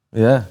 man,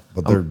 Yeah.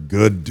 but they're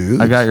good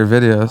dudes. I got your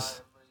videos.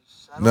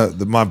 No,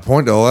 my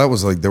point to all that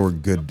was like they were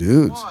good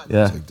dudes.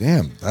 Yeah. It's like,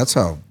 damn, that's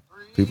how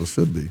people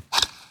should be.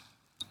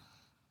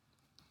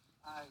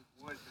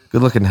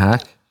 Good looking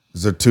hack.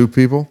 Is there 2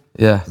 people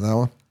Yeah. in that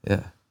one?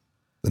 Yeah.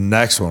 The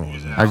next one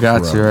was I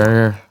got you right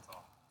here.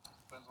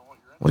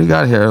 What do you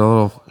got here? A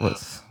little,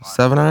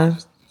 7-iron?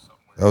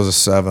 That was a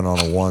 7 on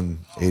a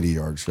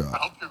 180-yard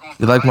shot.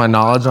 You like my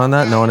knowledge on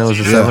that, knowing it was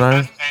a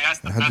 7-iron?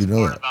 How'd you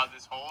know that?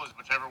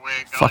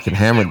 Fucking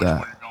hammered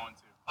that.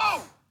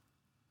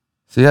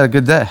 So you had a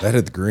good day. That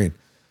hit the green.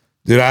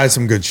 Dude, I had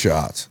some good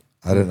shots.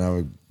 I didn't have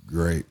a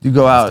great. You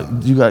go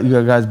out, you got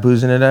guys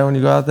boozing today when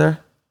you go out there?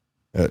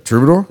 At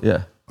Troubadour?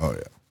 Yeah. Oh,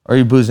 yeah. Or are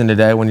you boozing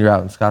today when you're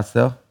out in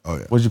Scottsdale? Oh,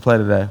 yeah. What'd you play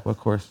today? What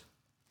course?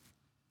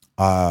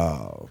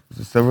 Was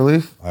it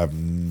Silverleaf? I have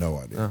no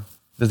idea. Oh,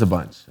 there's a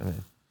bunch. I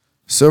mean,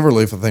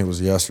 Silverleaf, I think,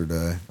 was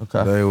yesterday.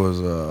 Okay. Today was,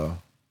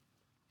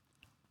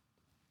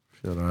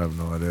 shit, I have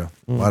no idea.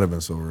 Might have been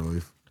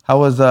Silverleaf. how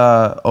was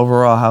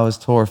overall? How has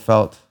tour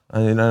felt? I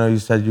mean, I know you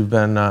said you've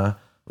been.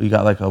 You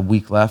got like a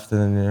week left,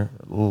 and then you're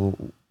a little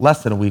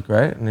less than a week,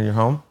 right? And then you're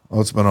home. Oh,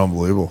 it's been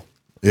unbelievable.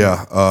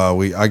 Yeah.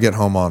 I get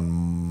home on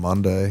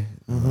Monday,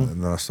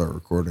 and then I start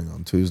recording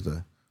on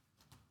Tuesday.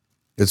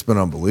 It's been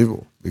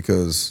unbelievable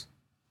because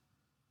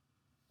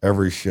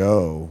every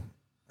show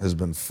has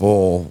been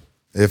full.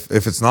 If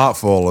it's not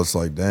full, it's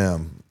like,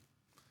 damn.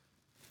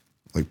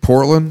 Like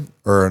Portland,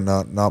 or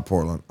not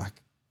Portland.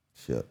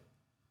 Shit.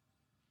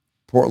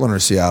 Portland or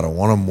Seattle.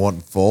 One of them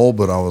wasn't full,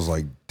 but I was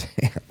like,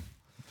 damn.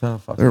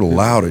 They're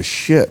loud as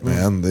shit,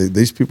 man.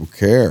 These people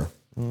care.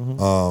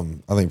 I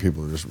think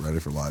people are just ready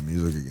for live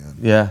music again.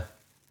 Yeah.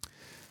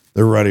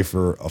 They're ready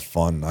for a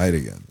fun night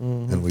again,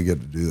 and we get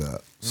to do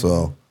that.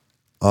 So,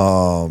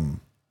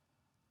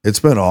 it's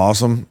been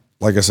awesome.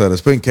 Like I said,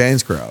 it's been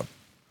Kane's crowd,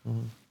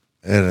 and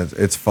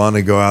it's fun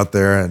to go out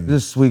there. And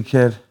This sweet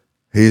kid.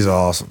 he's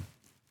awesome,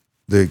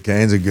 dude.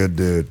 Kane's a good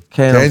dude.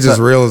 Kane, Kane's as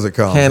real as it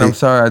comes. Kane, I'm He-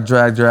 sorry I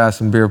dragged your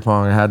ass in beer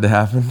pong. It had to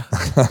happen.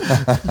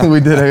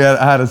 I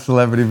had a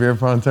celebrity beer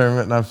pong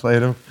tournament and I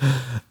played him.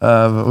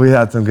 But we've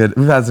had some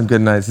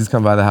good nights. He's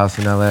come by the house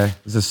in LA.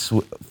 He's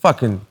a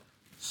fucking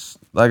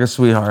like a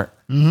sweetheart.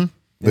 Dude,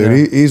 Yeah.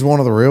 he's one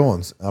of the real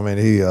ones. I mean,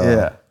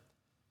 Yeah.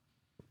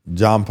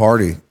 John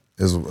Party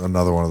is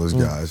another one of those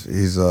guys.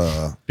 He's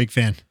Big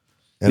fan.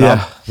 and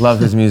Yeah. Love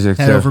his music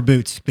Head too. over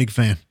boots. Big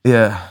fan.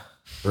 Yeah.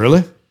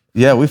 really?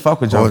 Yeah, we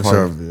fuck with John Oh,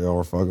 Party. sorry, y'all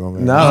were fucking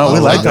with me. No, we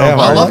like John Damn,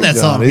 Party. I love that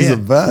John. song, He's yeah.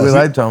 the best. We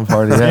like John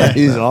Party, yeah.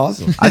 He's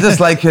awesome. I just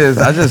like I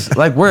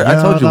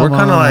told you, we're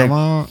kind of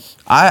like,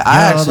 I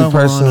actually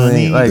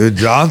personally, like, Dude,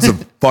 John's the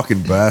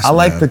fucking best. I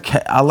like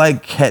man. I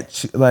like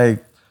catchy,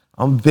 like,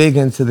 I'm big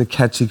into the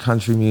catchy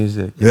country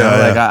music. You know? Yeah,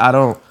 Like, yeah. I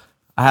don't,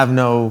 I have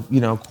no,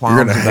 qualms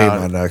You're gonna hate about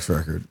my it. next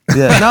record.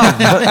 Yeah,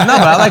 but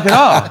I like it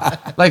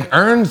all. Like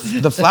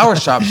Ern's, the Flower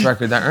Shops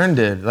record that Ern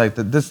did, like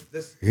this.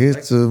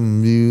 It's a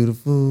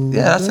beautiful.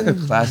 Yeah, that's like a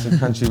classic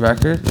country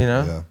record.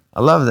 Yeah. I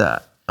love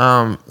that.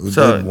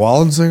 Did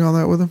Wallen sing on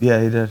that with him?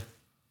 Yeah, he did.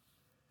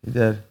 He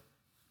did.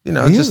 He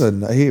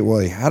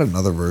had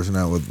another version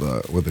out with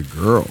a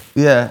girl.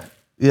 Yeah.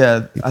 I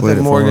played think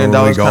it Morgan. for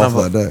That was Golf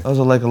kind of that day. that was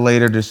like a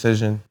later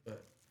decision.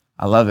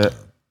 I love it.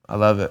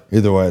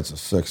 Either way, it's a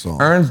sick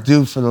song. Ern's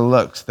due for the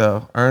looks,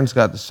 though. Ern's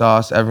got the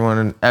sauce.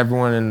 Everyone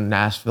in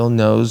Nashville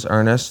knows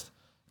Ernest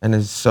and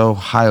is so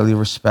highly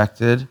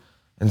respected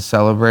and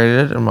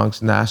celebrated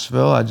amongst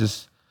Nashville.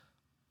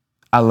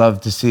 I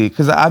love to see,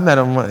 because I met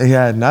him when he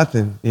had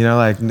nothing.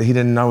 Like he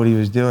didn't know what he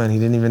was doing. He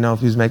didn't even know if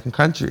he was making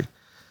country.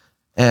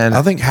 And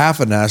I think half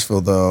of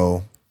Nashville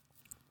though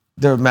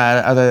they're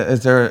mad.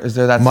 Is there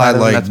that might side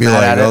of them that's be mad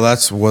like, at oh,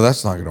 it?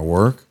 that's not gonna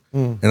work.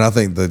 And I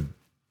think the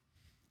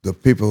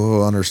people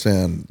who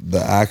understand the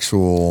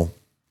actual,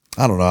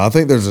 I don't know. I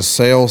think there's a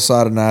sales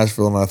side of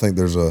Nashville, and I think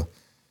there's a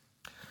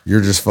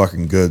you're just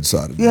fucking good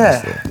side of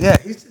Nashville. Yeah.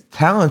 He's just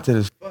talented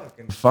as fuck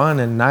and fun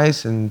and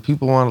nice, and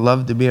people want to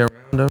love to be around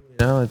him.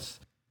 He's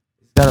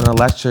got an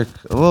electric,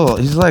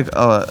 he's like,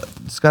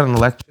 it's got an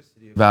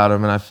electricity about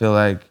him, and I feel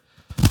like,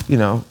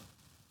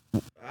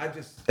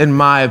 in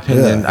my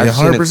opinion, Yeah, I've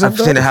seen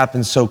 100% it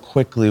happen so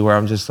quickly where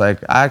I'm just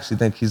like, I actually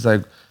think he's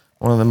like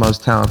one of the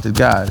most talented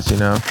guys,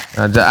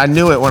 I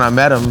knew it when I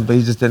met him, but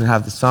he just didn't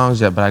have the songs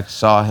yet, but I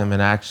saw him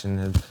in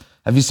action.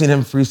 Have you seen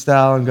him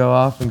freestyle and go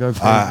off and go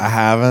crazy? I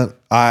haven't.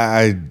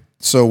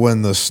 So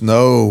when the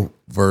Snow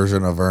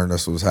version of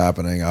Ernest was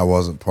happening, I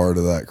wasn't part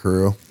of that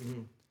crew.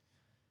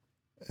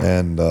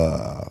 And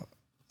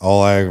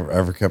all I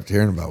ever kept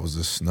hearing about was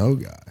this Snow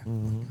guy.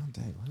 God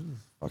dang, who's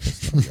the fucking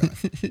Snow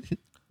guy?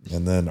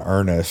 And then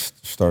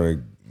Ernest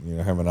started,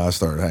 him and I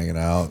started hanging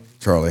out.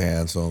 Charlie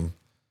Handsome,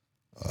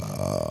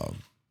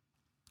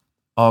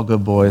 All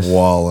good boys.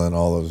 Wallen,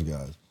 all those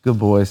guys. Good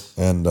boys.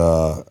 And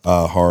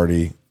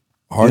Hardy.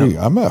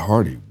 I met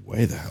Hardy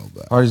way the hell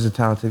back. Hardy's a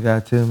talented guy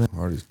too, man.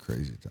 Hardy's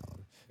crazy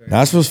talented.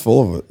 Nashville's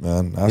full of it,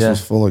 man.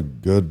 Nashville's full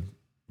of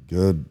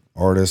good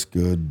artists,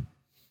 good.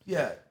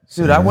 Yeah.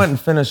 Dude, I went and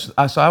finished.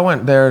 So I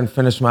went there and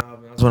finished my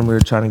album. That was when we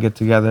were trying to get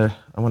together.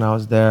 And when I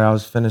was there, I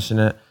was finishing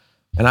it.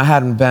 And I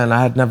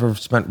had never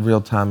spent real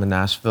time in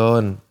Nashville.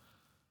 And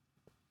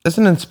it's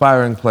an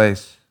inspiring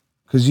place.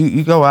 Because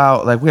you go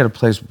out, like we had a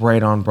place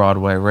right on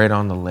Broadway, right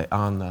on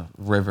the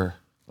river.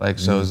 Like,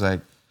 so it was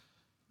like.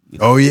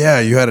 Oh, yeah,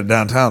 you had it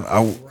downtown. I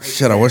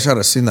wish I'd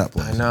have seen that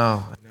place. I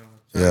know.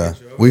 Yeah.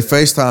 We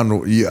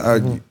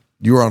FaceTimed.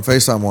 You were on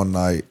FaceTime one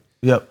night.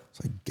 Yep.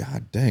 It's like,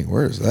 God dang,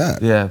 where is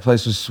that? Yeah, the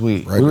place was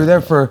sweet. Right we were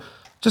there for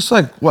just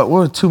like, what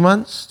were 2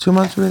 months? 2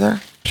 months we were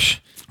there?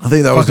 I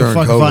think that was during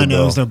COVID,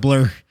 It was a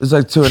blur. It was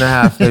like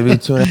 2.5, maybe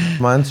 2.5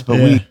 months, but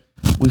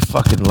we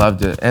fucking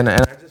loved it. And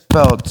I just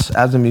felt,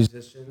 as a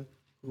musician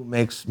who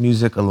makes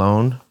music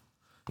alone,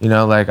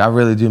 like I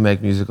really do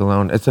make music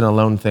alone. It's an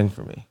alone thing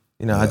for me.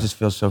 I just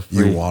feel so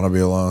free. You want to be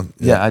alone?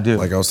 Yeah, I do.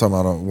 Like I was talking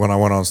about when I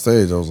went on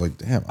stage, I was like,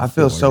 damn. I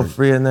feel so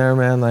free in there,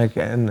 man. Like,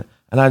 and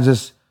I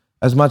just,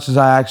 as much as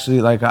I actually,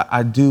 like,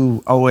 I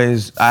do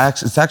always,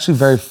 it's actually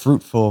very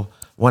fruitful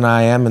when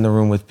I am in the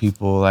room with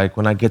people. Like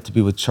when I get to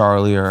be with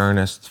Charlie or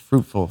Ernest, it's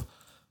fruitful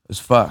as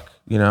fuck,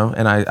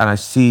 and I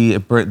see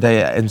it,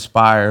 they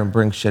inspire and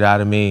bring shit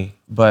out of me.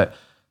 But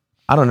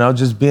I don't know,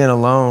 just being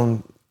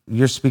alone,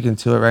 you're speaking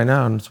to it right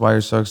now, and that's why you're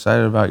so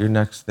excited about your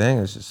next thing.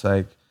 It's just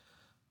like,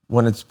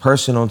 when it's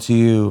personal to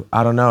you,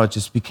 I don't know, it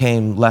just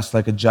became less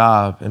like a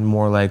job and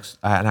more like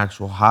an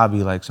actual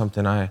hobby, like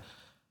something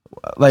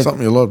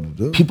something you love to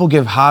do. People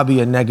give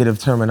hobby a negative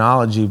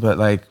terminology, but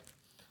like,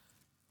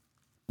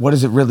 what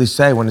does it really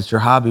say when it's your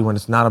hobby, when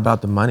it's not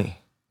about the money,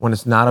 when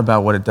it's not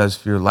about what it does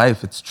for your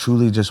life? It's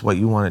truly just what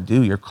you want to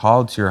do. You're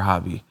called to your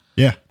hobby.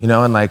 Yeah.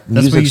 And like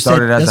music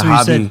started as a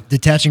hobby. Said,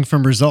 detaching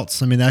from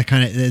results. I mean, that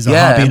kind of is a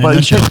hobby in a but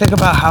nutshell. you should think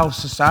about how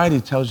society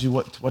tells you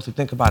what to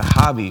think about a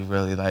hobby,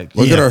 really. Like,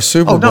 Look at our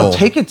Super Bowl. Oh, no,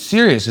 take it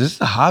serious. Is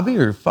this a hobby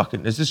or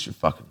is this your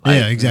fucking life?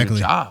 Yeah, exactly.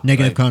 Job?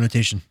 Negative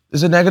connotation.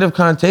 There's a negative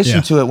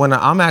connotation to it when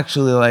I'm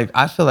actually like,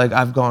 I feel like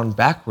I've gone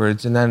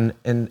backwards, and then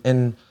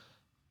in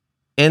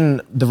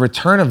the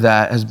return of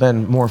that has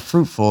been more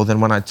fruitful than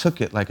when I took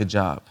it like a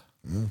job.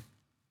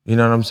 You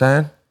know what I'm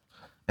saying?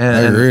 And, I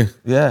agree.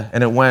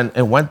 And it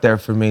went there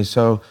for me.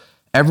 So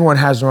everyone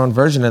has their own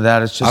version of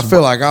that. It's just I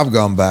feel like I've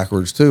gone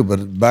backwards too,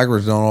 but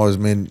backwards don't always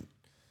mean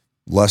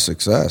less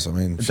success. I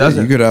mean,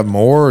 you could have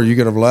more or you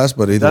could have less,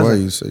 but either way,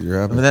 you say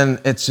you're happy. But then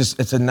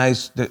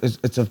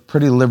it's a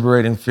pretty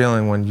liberating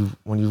feeling when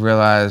you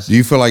realize. Do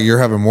you feel like you're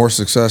having more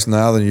success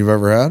now than you've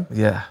ever had?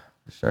 Yeah,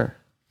 for sure.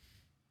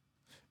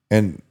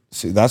 And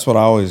see, that's what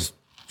I always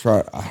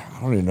try. I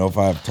don't even know if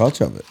I have touch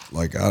of it.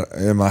 Like,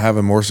 am I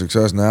having more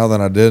success now than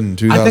I did in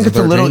 2013? I think it's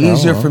a little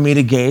easier for me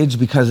to gauge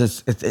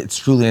because it's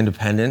truly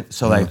independent.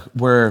 So like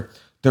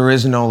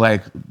there's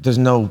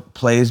no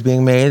plays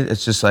being made.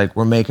 It's just like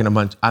I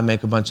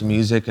make a bunch of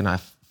music and I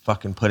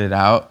fucking put it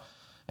out.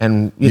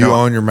 And You know,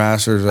 own your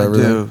masters,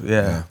 everything? I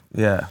do,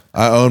 yeah.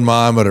 I own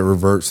mine, but it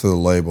reverts to the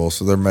label,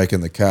 so they're making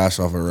the cash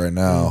off it right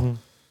now.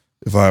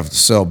 If I have to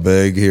sell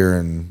big here,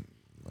 and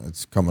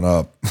it's coming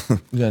up. You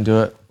gonna do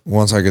it?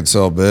 Once I could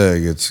sell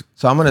big, it's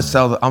So I'm gonna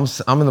sell.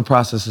 I'm in the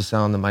process of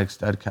selling the Mike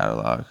Stead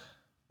catalog,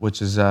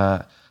 which is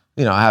I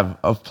have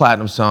a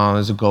platinum song,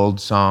 there's a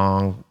gold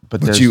song,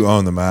 but you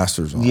own the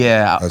masters on.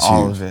 Yeah, That's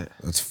all huge. of it.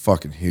 That's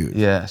fucking huge.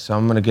 Yeah, so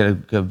I'm gonna get a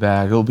good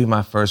bag. It'll be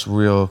my first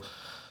real.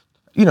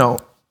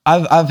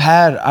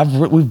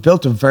 We've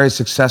built a very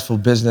successful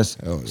business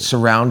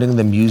surrounding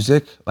the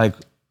music. Like,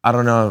 I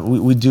don't know,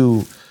 we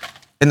do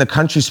in the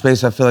country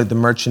space. I feel like the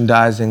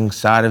merchandising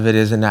side of it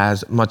isn't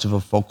as much of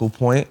a focal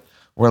point.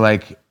 We're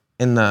like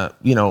in the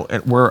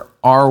we're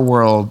our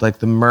world, like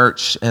the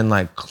merch and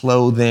like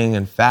clothing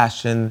and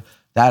fashion.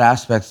 That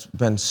aspect's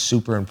been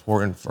super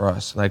important for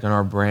us, like in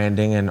our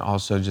branding and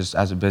also just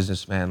as a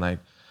businessman, like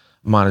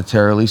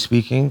monetarily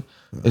speaking.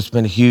 It's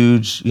been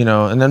huge,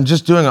 and then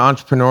just doing an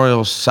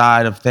entrepreneurial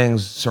side of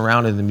things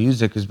surrounding the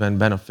music has been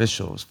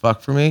beneficial as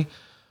fuck for me.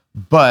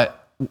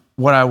 But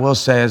what I will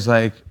say is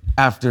like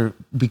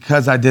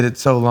because I did it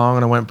so long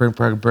and I went brick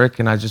by brick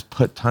and I just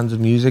put tons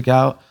of music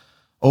out,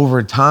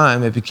 over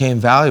time it became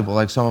valuable.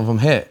 Like some of them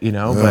hit,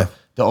 but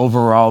the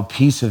overall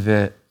piece of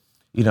it,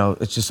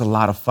 it's just a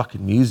lot of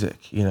fucking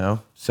music,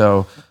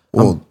 So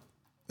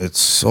it's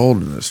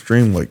sold in a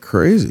stream like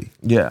crazy.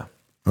 Yeah.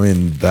 I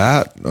mean,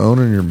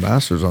 owning your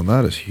masters on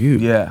that is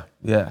huge. Yeah,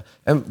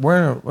 and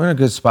we're in a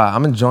good spot.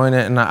 I'm enjoying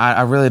it, and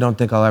I really don't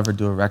think I'll ever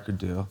do a record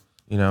deal.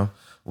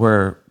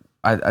 Where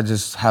I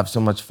just have so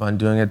much fun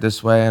doing it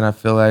this way, and I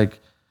feel like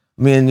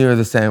me and you are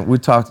the same.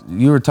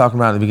 You were talking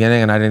about it at the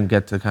beginning, and I didn't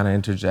get to kind of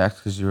interject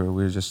because we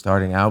were just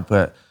starting out.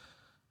 But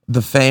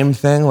the fame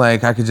thing,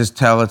 like I could just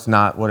tell it's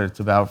not what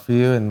it's about for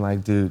you. And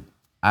like, dude,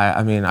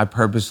 I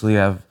purposely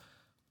have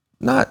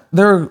not.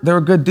 There were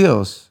good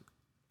deals,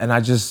 and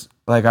I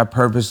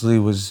purposely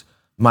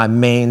my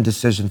main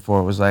decision for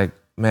it was like,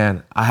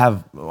 man,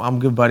 I'm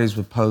good buddies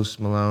with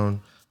Post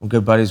Malone. I'm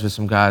good buddies with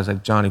some guys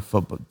like Johnny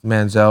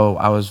Manziel.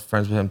 I was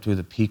friends with him through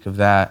the peak of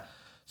that.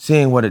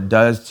 Seeing what it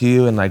does to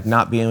you and like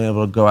not being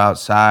able to go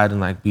outside and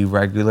like be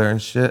regular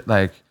and shit.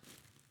 Like,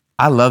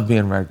 I love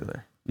being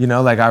regular.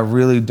 Like I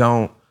really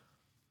don't.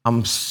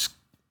 I'm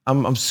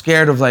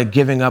scared of like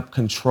giving up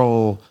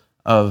control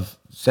of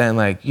saying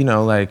like,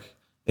 like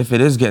if it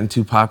is getting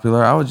too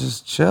popular, I would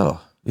just chill.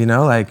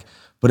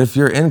 But if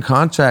you're in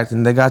contract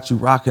and they got you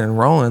rocking and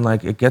rolling,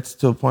 like it gets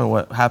to a point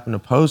what happened to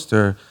Post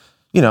or,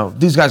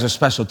 these guys are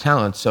special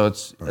talents, so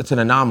it's an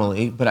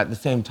anomaly. But at the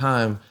same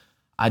time,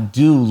 I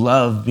do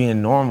love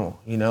being normal,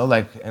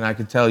 and I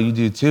could tell you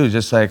do too.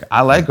 Just like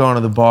I like going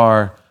to the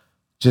bar,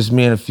 just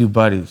me and a few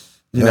buddies,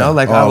 I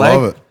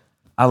love it.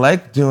 I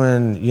like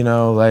doing,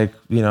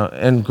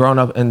 and growing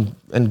up and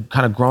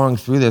kind of growing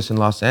through this in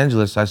Los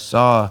Angeles, I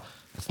saw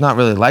it's not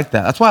really like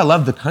that. That's why I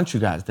love the country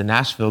guys, the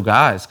Nashville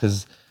guys,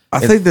 because I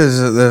think there's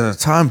a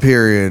time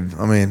period.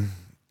 I mean,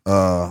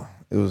 I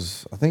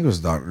think it was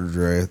Dr.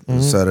 Dre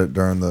that said it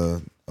during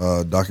the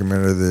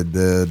documentary they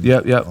did.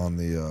 Yep. On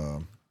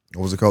the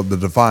what was it called? The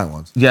Defiant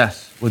Ones.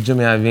 Yes, with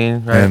Jimmy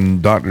Iovine, right?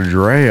 And Dr.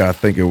 Dre, I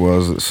think it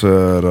was, that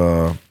said,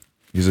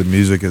 he said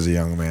music is a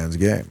young man's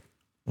game.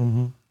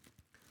 Mm-hmm.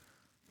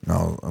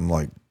 Now I'm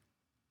like,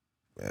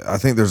 I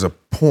think there's a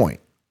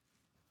point.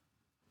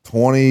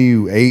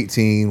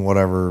 2018,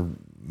 whatever.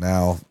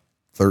 Now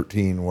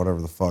 13, whatever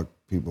the fuck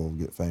people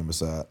get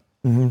famous at,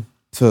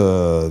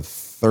 to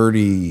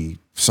 30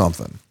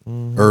 something,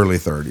 early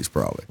 30s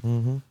probably,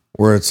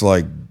 where it's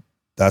like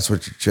that's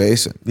what you're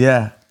chasing.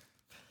 Yeah.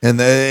 And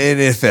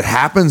if it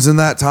happens in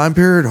that time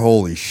period,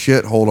 holy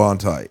shit, hold on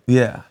tight.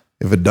 Yeah.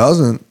 If it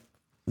doesn't,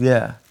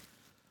 yeah,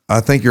 I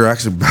think you're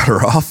actually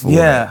better off for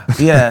yeah. it.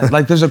 Yeah.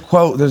 Like there's a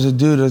quote, there's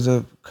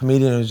a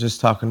comedian who's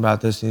just talking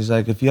about this, and he's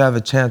like, if you have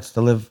a chance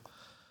to live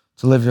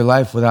your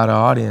life without an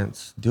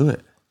audience, do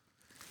it.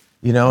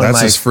 That's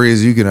like, as free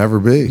as you can ever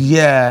be.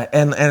 Yeah,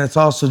 and it's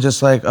also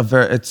just like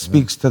it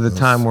speaks to the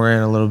time we're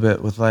in a little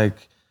bit with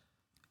like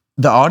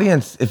the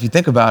audience. If you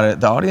think about it,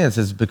 the audience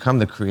has become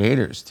the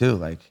creators too.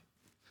 Like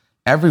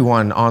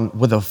everyone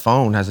with a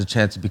phone has a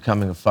chance of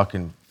becoming a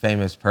fucking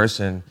famous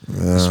person,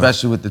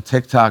 especially with the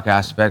TikTok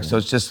aspect. So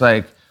it's just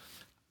like,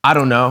 I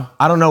don't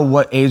know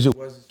what age it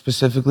was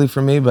specifically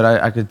for me, but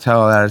I could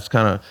tell that it's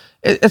kind of,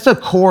 it's a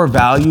core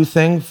value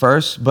thing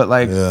first, but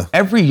like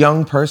every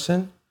young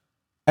person,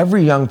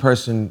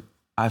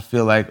 I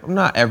feel like,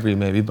 not every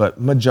maybe, but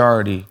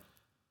majority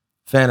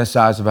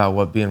fantasize about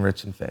what being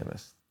rich and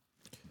famous.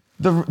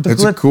 The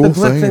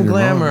glitz and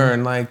glamour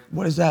and like,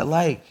 what is that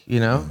like,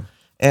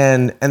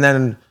 And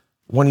then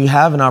when you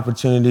have an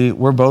opportunity,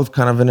 we're both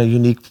kind of in a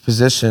unique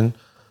position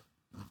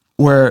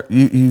where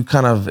you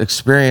kind of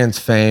experience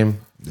fame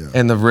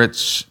and the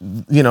rich,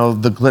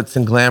 the glitz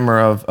and glamour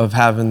of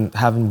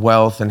having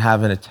wealth and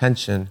having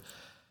attention.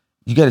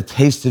 You get a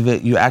taste of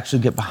it. You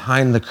actually get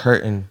behind the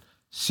curtain,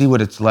 see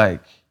what it's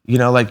like.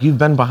 Like you've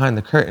been behind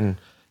the curtain.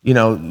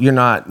 You're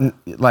not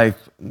like,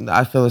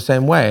 I feel the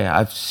same way.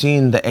 I've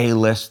seen the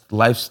A-list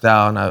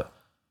lifestyle and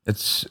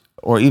it's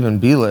or even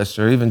B-list,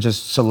 or even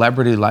just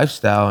celebrity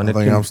lifestyle. And I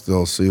think I'm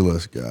still a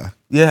C-list guy.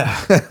 Yeah,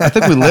 I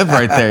think we live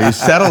right there. You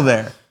settle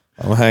there.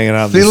 I'm hanging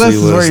out in the C-list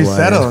C-list is where you lane.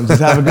 settle and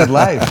just have a good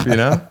life, you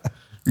know?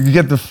 You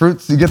get the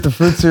fruits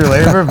of your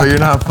labor, but you're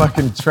not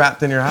fucking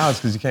trapped in your house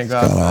because you can't go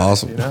outside.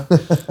 Awesome. You know?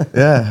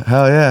 Yeah,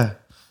 hell yeah.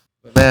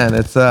 Man,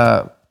 it's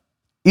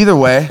either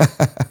way.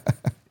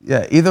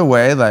 Yeah, either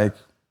way, like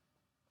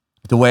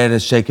the way it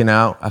is shaking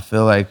out, I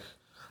feel like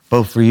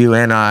both for you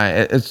and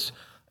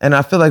and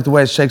I feel like the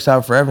way it shakes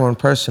out for everyone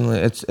personally,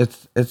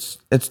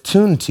 it's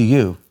tuned to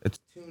you.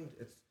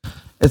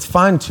 It's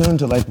fine tuned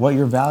to like what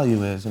your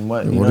value is and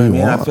what you know what I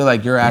mean. I feel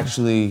like you're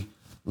actually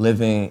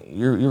living.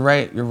 You're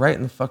right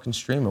in the fucking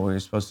stream of what you're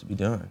supposed to be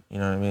doing. You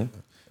know what I mean?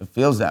 It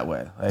feels that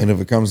way. Like, And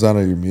if it comes down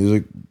to your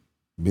music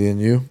being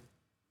you,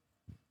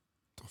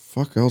 the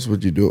fuck else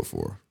would you do it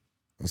for?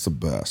 That's the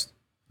best.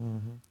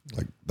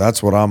 Like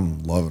that's what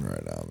I'm loving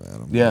right now,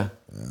 man. yeah,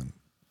 Man,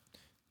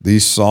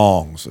 these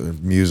songs, or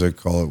music,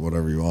 call it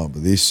whatever you want,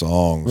 but these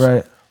songs,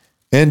 right.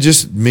 and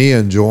just me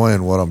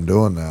enjoying what I'm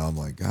doing now. I'm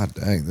like, God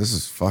dang, this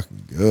is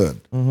fucking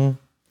good.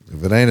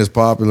 If it ain't as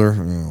popular,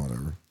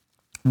 whatever.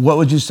 What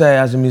would you say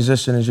as a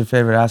musician is your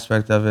favorite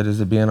aspect of it?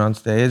 Is it being on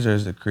stage or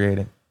is it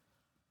creating?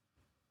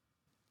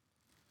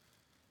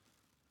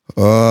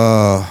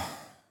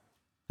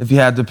 If you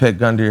had to pick,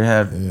 gun to your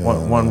head,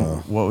 one,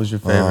 what was your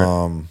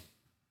favorite?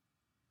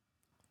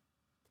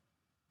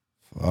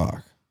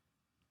 Fuck.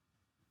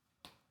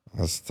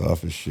 That's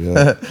tough as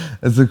shit.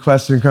 It's a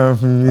question coming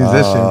from a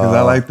musician because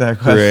I like that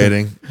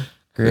question.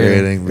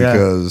 Creating yeah.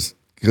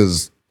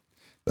 because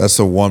that's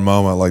the one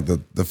moment, like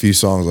the few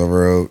songs I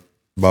wrote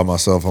by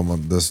myself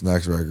on this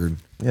next record.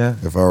 Yeah.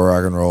 If I Were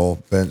Rock and Roll,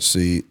 Bench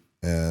Seat,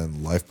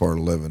 and Life Part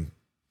of Living.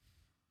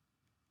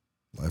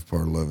 Life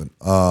Part of Living.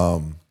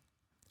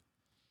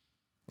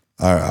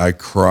 I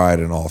cried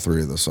in all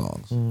three of the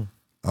songs.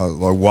 I was,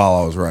 like, while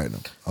I was writing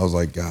them, I was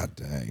like, God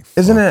dang,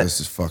 this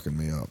is fucking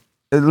me up.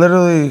 It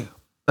literally,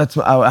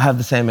 I have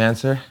the same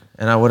answer,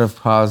 and I would have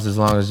paused as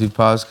long as you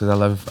paused because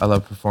I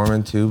love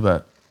performing too.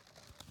 But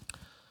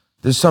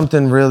there's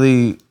something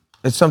really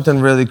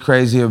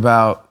crazy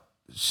about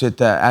shit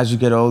that as you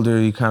get older,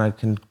 you kind of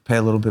can pay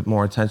a little bit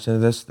more attention to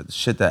this. The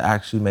shit that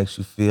actually makes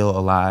you feel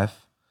alive.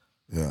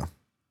 Yeah.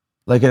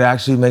 Like it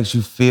actually makes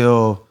you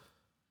feel,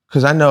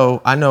 because I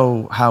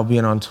know how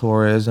being on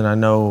tour is, and I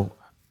know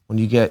when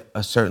you get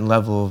a certain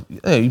level,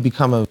 you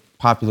become a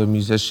popular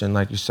musician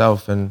like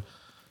yourself, and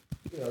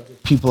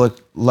people are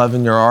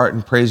loving your art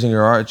and praising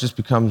your art. It just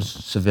becomes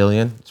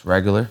civilian. It's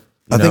regular.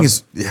 I think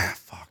it's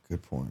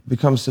good point.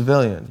 Becomes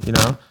civilian, you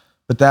know.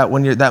 But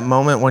that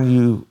moment when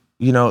you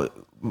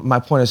my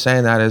point of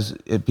saying that is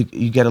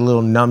you get a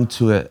little numb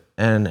to it,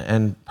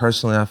 and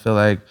personally, I feel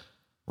like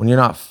when you're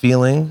not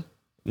feeling,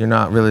 you're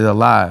not really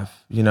alive,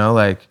 you know,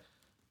 like,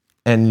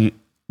 and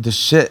the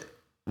shit,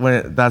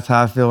 that's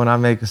how I feel when I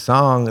make a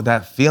song,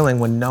 that feeling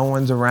when no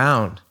one's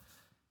around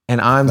and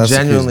I'm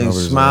genuinely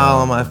smile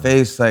on my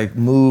face, like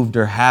moved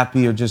or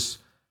happy or just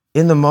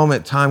in the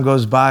moment, time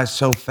goes by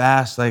so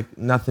fast, like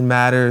nothing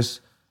matters.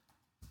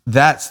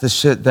 That's the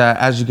shit that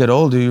as you get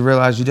older, you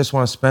realize you just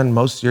want to spend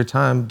most of your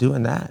time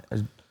doing that,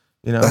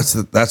 you know?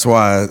 That's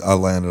why I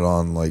landed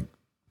on like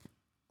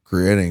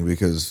creating,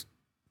 because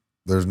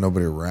there's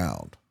nobody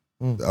around.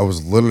 I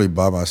was literally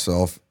by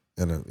myself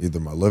in either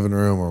my living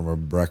room or my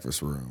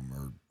breakfast room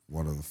or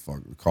one of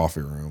the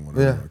coffee room,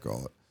 whatever you want to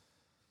call it.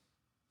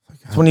 Like,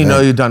 it's when you know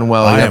you've done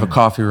well, you have a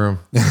coffee room.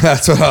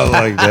 That's what I was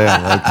like,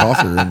 damn, like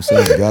coffee room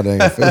sounds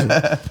goddamn efficient.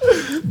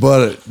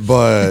 But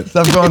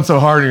stop going so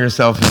hard on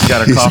yourself if you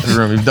got a coffee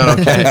room. You've done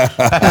okay.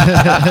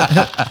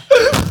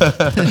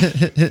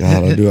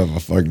 God, I do have a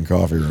fucking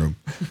coffee room.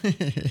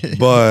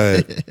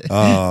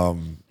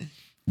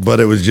 But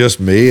it was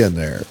just me in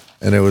there.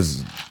 And it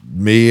was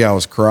me, I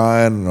was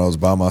crying, and I was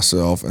by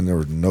myself, and there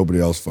was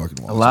nobody else fucking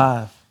watching.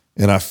 Alive.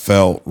 And I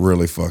felt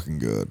really fucking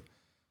good.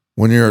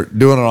 When you're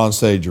doing it on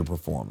stage, you're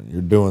performing.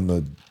 You're doing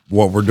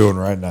what we're doing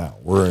right now.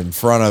 We're in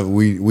front of,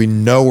 we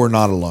know we're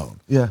not alone.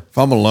 Yeah. If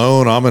I'm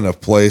alone, I'm in a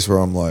place where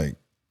I'm like,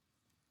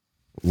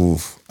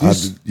 oof.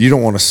 You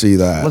don't want to see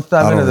that. Let's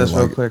dive into this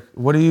real quick.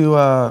 What do you,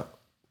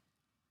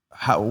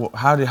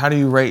 how do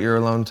you rate your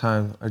alone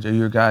time? Are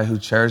you a guy who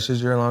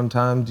cherishes your alone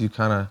time? Do you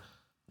kind of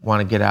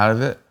want to get out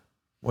of it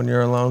when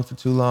you're alone for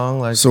too long?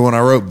 Like, so when I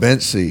wrote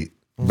Bench Seat,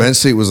 Bench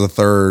Seat was the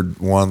third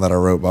one that I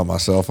wrote by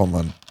myself on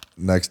my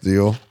next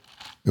deal.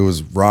 It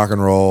was Rock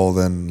and Roll,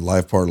 then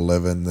Life Part of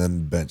Living,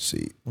 then Bench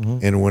Seat.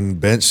 And when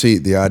Bench Seat,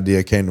 the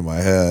idea came to my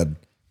head,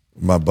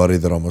 my buddy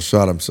that almost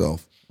shot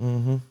himself,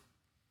 it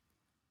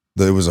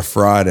was a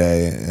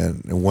Friday,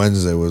 and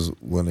Wednesday was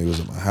when he was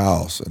at my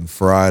house, and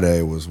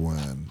Friday was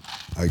when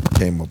I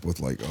came up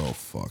with like, oh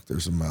fuck,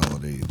 there's a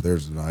melody,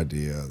 there's an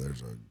idea,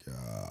 there's a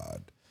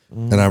God.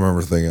 And I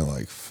remember thinking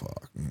like,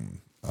 fuck,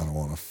 I don't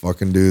want to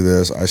fucking do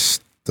this. I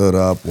stood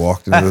up,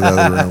 walked into the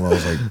other room. I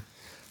was like,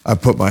 I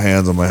put my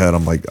hands on my head.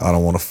 I'm like, I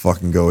don't want to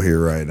fucking go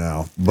here right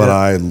now. But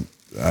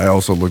I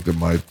also looked at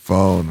my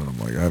phone and I'm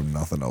like, I have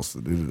nothing else to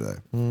do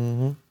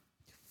today.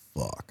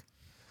 Fuck.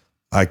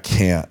 I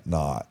can't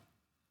not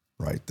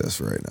write this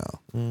right now.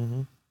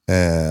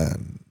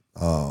 And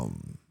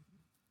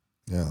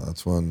yeah,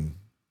 that's when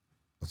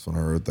I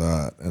wrote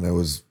that, and it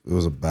was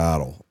a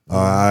battle.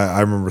 I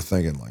remember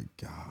thinking like,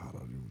 God,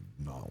 I do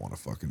not want to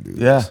fucking do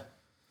this.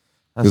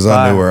 Because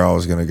I knew where I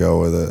was gonna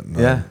go with it.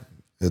 And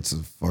it's a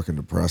fucking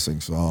depressing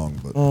song,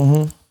 but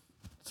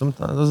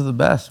sometimes those are the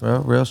best, bro.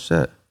 Real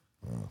shit.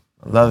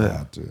 I love it.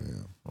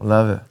 I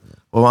love it.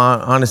 Well,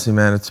 honestly,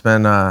 man, it's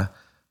been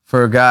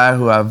for a guy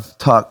who I've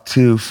talked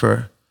to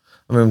for.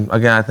 I mean,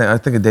 again, I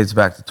think it dates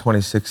back to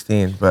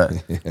 2016, but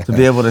to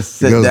be able to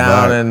sit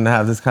down and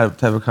have this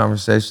type of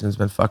conversation has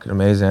been fucking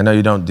amazing. I know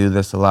you don't do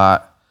this a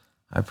lot.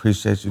 I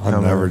appreciate you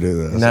coming. I never do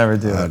this. You never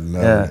do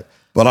it.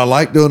 But I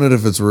like doing it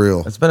if it's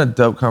real. It's been a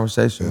dope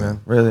conversation, man.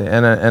 Really,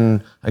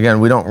 and again,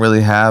 we don't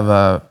really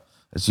have.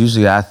 It's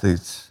usually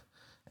athletes,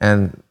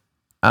 and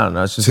I don't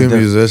know. It's just two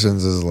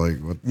musicians is like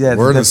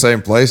we're in the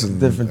same place and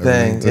different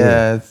thing.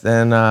 Yeah,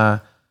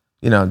 and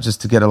you know, just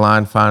to get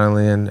aligned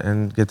finally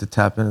and get to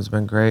tap in has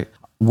been great.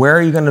 Where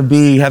are you going to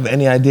be? You have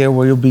any idea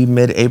where you'll be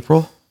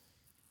mid-April?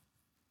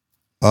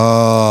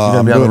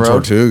 I'm doing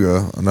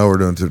Tortuga. I know we're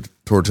doing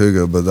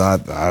Tortuga, but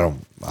I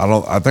don't.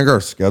 I think our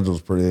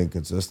schedule's pretty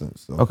inconsistent.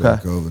 So okay.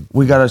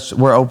 COVID.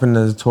 We're open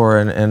to the tour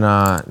in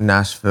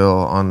Nashville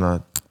on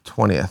the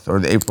 20th or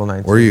the April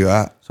 19th. Where are you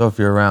at? So if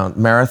you're around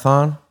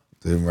Marathon.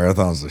 Dude,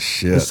 Marathon's the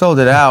shit. We sold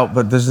it out,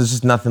 but there's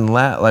just nothing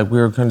left. Like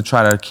we were going to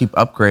try to keep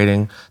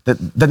upgrading.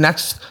 The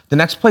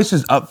next place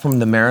is up from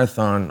the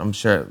Marathon. I'm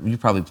sure you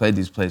probably played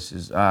these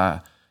places.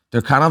 They're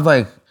kind of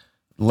like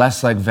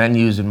less like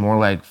venues and more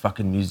like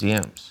fucking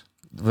museums.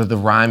 The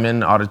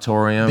Ryman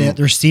Auditorium.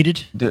 They're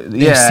seated.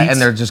 And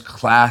they're just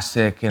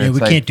classic, and it's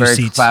like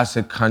very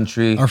classic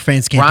country. Our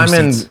fans can't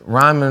do seats.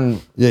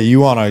 Ryman. Yeah, you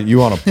want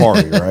to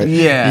party, right?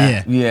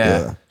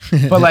 yeah.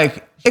 But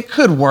like. It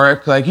could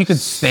work. Like you could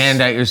stand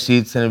at your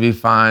seats and it'd be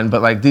fine.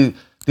 But like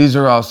these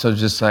are also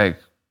just like,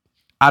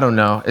 I don't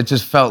know. It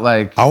just felt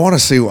like I want to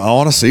see one.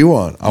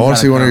 I want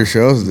to see one of your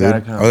shows,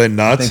 dude. Are they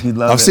nuts? I think you'd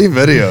love I've seen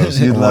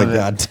videos. You'd I'm love like, it.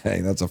 God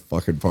dang, that's a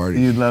fucking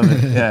party. You'd love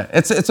it. Yeah.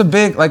 It's a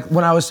big, like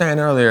when I was saying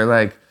earlier,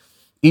 like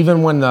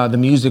even when the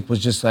music was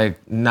just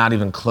like not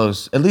even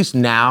close, at least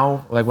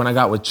now, like when I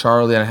got with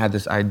Charlie and I had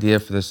this idea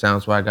for the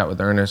sounds why I got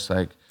with Ernest,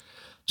 like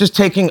just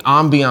taking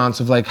ambiance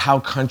of like how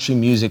country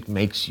music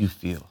makes you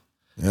feel.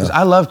 Because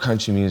I love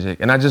country music,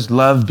 and I just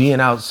love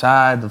being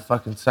outside, the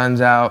fucking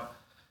sun's out.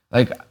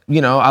 Like, you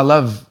know, I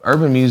love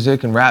urban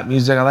music and rap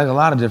music. I like a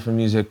lot of different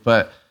music,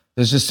 but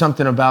there's just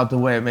something about the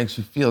way it makes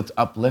you feel. It's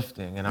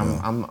uplifting, and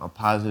I'm a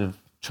positive,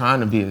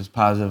 trying to be as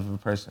positive of a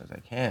person as I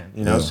can,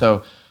 you know?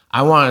 So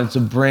I wanted to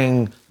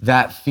bring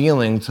that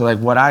feeling to like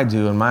what I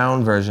do and my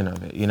own version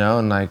of it, you know?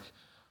 And like,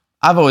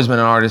 I've always been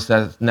an artist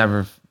that's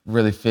never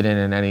really fit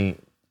in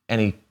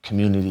any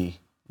community.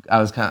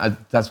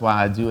 That's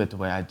why I do it the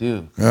way I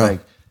do.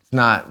 Like, it's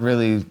not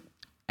really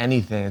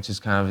anything. It's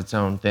just kind of its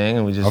own thing,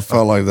 and we just. I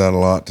felt like that a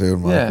lot too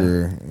in my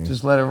career.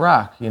 Just let it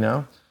rock, you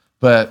know.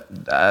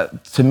 But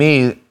to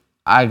me,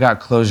 I got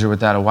closure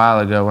with that a while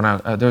ago.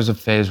 When there was a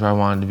phase where I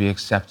wanted to be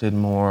accepted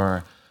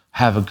more,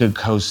 have a good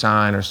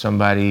cosign or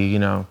somebody, you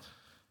know.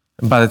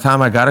 And by the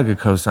time I got a good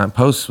cosign,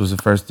 Post was the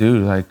first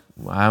dude. Like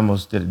I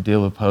almost did a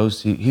deal with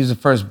Post. He's the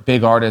first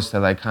big artist that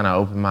like kind of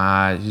opened my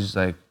eyes. He's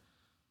like,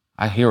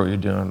 I hear what you're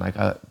doing. Like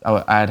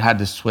I had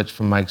to switch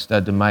from Mike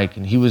Stud to Mike,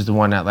 and he was the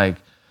one that like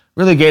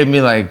really gave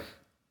me like,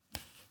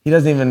 he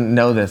doesn't even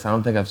know this. I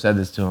don't think I've said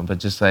this to him, but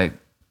just like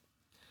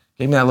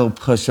gave me that little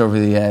push over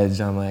the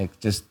edge on like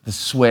just the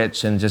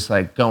switch and just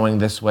like going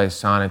this way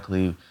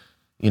sonically.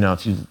 You know,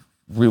 if you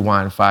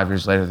rewind 5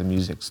 years later, the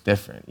music's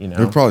different, you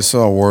know? You probably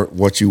saw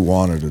what you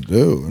wanted to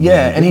do.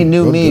 And he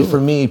knew me for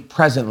me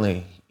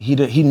presently.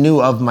 He knew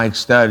of Mike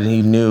Stud, and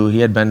he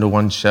had been to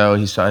one show.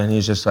 He saw, and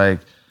he's just like,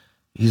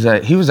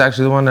 he was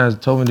actually the one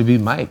that told me to be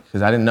Mike,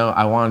 because I didn't know.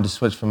 I wanted to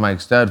switch from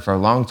Mike Stud for a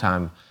long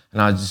time, and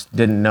I just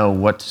didn't know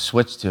what to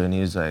switch to. And he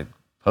was like,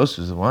 Post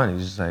was the one.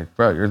 He's just like,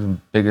 bro, you're the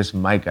biggest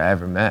Mike I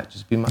ever met.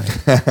 Just be Mike.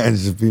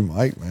 Just be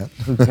Mike, man.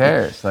 Who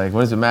cares? Like,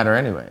 what does it matter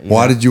anyway?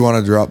 Why did you want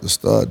to drop the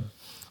Stud?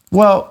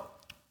 Well,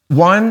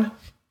 one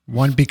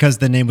because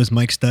the name was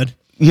Mike Stud.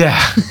 Yeah.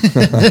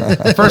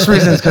 First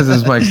reason is because it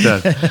was Mike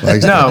Stud.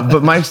 No,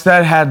 but Mike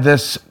Stud had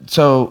this.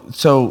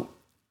 So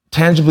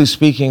tangibly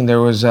speaking,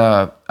 there was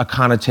a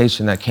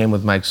connotation that came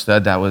with Mike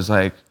Stud that was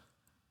like,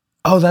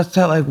 oh, that's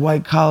that like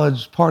white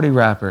college party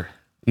rapper.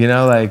 You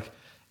know, like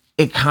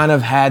it kind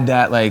of had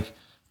that like,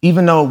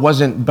 even though it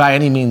wasn't by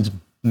any means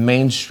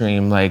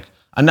mainstream, like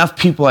enough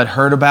people had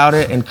heard about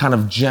it and kind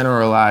of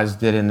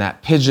generalized it and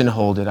that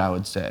pigeonholed it, I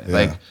would say. Yeah.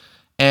 Like,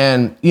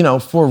 and you know,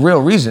 for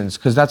real reasons,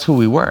 because that's who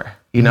we were.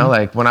 You know,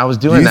 like when I was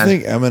doing that. Do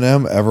you think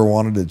Eminem ever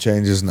wanted to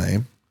change his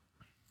name?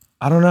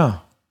 I don't know.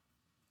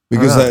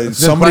 Because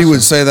somebody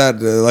would say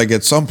that, like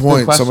at some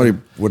point, somebody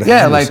would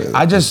have to say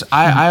that.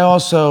 I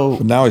also.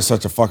 But now he's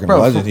such a fucking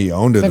legend. He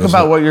owned it. Think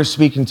about what you're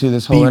speaking to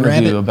this whole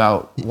interview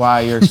about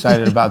why you're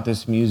excited about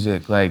this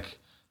music, like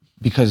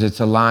because it's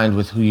aligned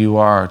with who you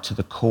are to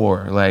the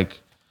core.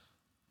 Like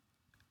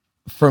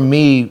for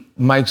me,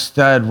 Mike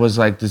Stud was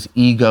like this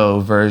ego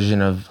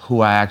version of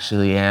who I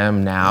actually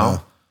am now. Yeah.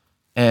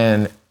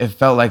 And it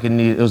felt like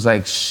it was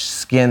like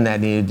skin that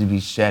needed to be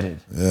shedded.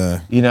 Yeah.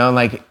 You know,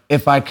 like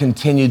if I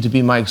continued to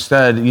be Mike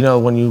Stud, you know,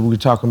 when you were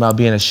talking about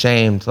being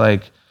ashamed,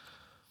 like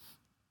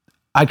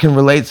I can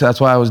relate to, that's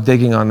why I was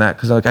digging on that,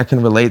 because like I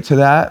can relate to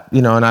that,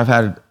 you know, and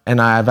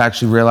I've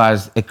actually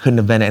realized it couldn't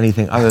have been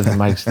anything other than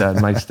Mike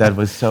Stud. Mike Stud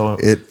was so...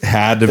 It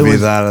had to be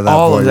that at that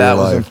all point of that in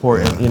your was life.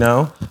 important, Yeah. you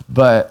know?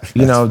 But,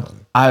 you know,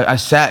 I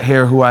sat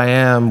here who I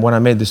am when I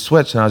made the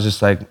switch, and I was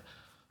just like,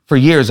 for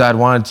years I'd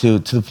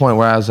wanted to the point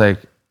where I was like,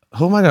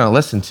 who am I gonna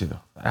listen to?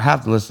 I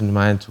have to listen to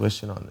my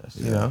intuition on this,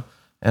 you know?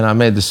 And I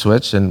made the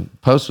switch, and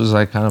Post was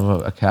like kind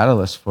of a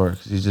catalyst for it,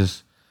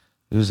 because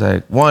he was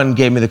like, one,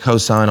 gave me the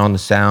cosign on the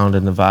sound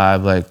and the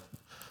vibe, like,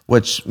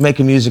 which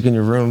making music in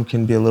your room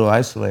can be a little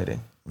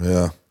isolating.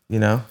 Yeah. You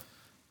know?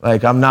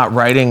 Like, I'm not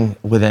writing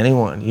with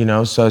anyone, you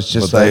know? So it's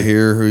just But like, they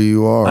hear who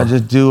you are. I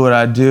just do what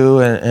I do,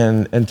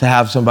 and to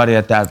have somebody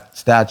at that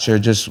stature,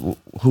 just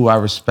who I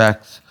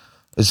respect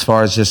as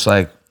far as just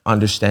like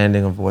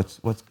understanding of what's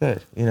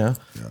good, you know?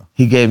 Yeah.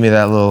 He gave me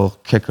that little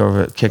kick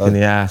in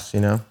the ass, you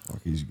know?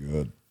 Fuck, he's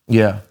good.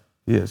 Yeah,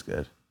 he is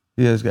good.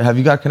 He is good. Have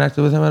you got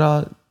connected with him at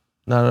all?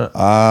 Not at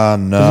all?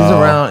 No.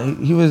 'Cause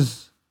he's around,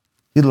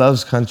 he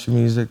loves country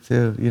music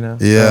too, you know?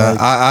 Yeah, So,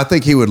 like, I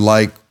think he would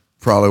like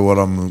probably what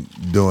I'm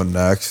doing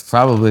next.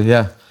 probably,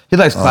 yeah. He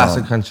likes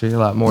classic country a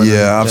lot more than...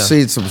 Yeah, I've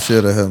seen some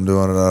shit of him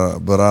doing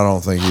it, but I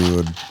don't think he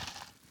would.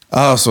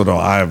 I also don't.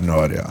 I have no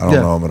idea. I don't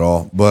know him at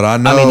all. But I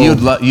know. I mean, you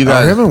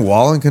guys... Are him and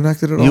Wallen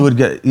connected at all? You would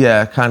get,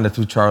 yeah, kind of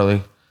through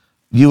Charlie.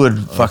 You would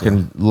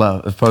fucking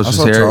love, if Post I was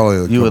saw here, Charlie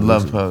a you would couple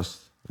love weeks ago. Post.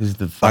 He's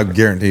the I fucking,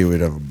 guarantee we'd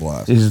have a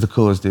blast. he's the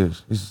coolest dude.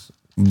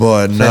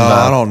 But no,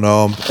 vibe. I don't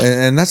know him.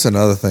 And that's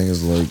another thing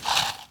is like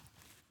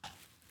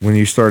when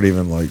you start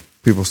even like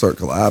people start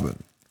collabing.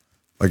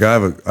 Like I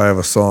have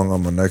a song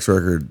on my next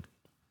record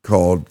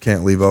called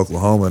 "Can't Leave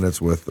Oklahoma," and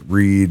it's with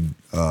Reed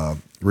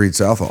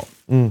Southall,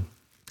 and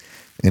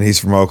he's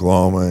from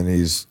Oklahoma, and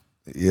his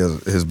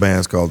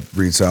band's called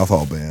Reed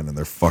Southall Band, and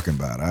they're fucking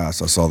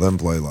badass. I saw them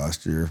play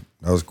last year.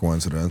 That was a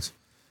coincidence,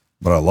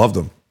 but I loved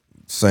them.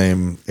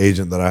 Same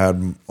agent that I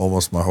had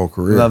almost my whole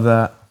career. Love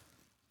that.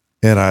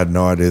 And I had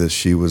no idea that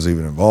she was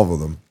even involved with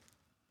them.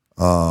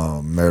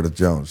 Meredith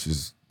Jones,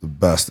 she's the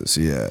best at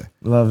CA.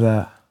 Love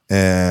that.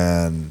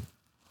 And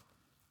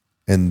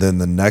then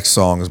the next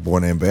song is Boy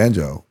Named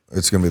Banjo.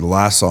 It's gonna be the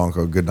last song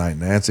called Goodnight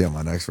Nancy on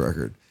my next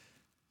record.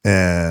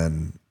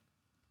 And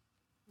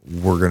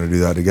we're gonna do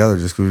that together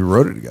just because we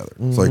wrote it together.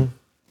 It's like,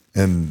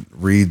 and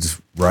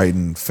Reed's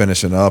writing,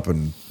 finishing up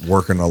and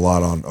working a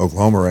lot on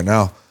Oklahoma right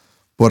now.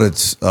 But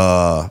it's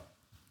real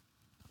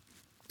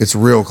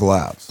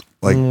collabs.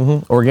 Like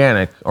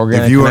Organic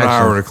if you and I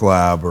connection. were to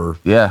collab, or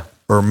Yeah.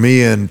 or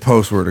me and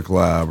Post were to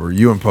collab, or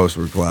you and Post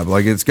were to collab,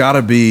 like it's got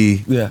to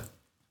be Yeah.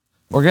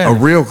 a Organic.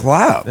 real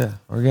collab. Yeah,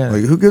 organic.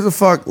 Like who gives a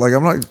fuck? Like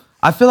I'm not.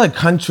 I feel like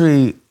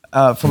country,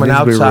 from an needs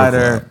to be a real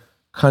outsider, collab.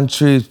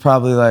 country is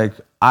probably like,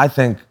 I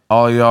think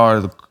all y'all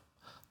are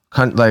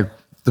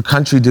the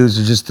country dudes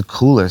are just the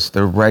coolest.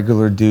 They're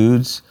regular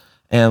dudes.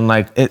 And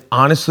like, it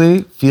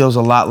honestly feels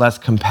a lot less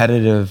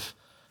competitive.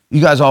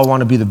 You guys all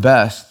want to be the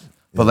best,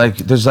 but like,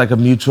 there's like a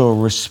mutual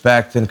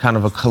respect and kind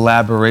of a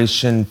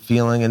collaboration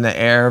feeling in the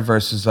air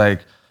versus like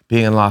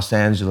being in Los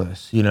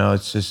Angeles. You know,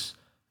 it's just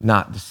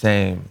not the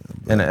same.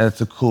 And it's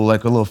a cool,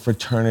 like a little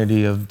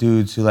fraternity of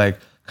dudes who like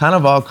kind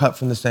of all cut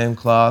from the same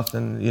cloth,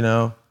 and you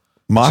know.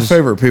 My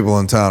favorite people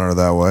in town are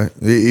that way.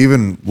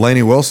 Even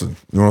Lainey Wilson.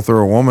 You want to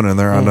throw a woman in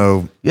there? I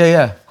know,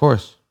 Yeah, of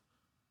course.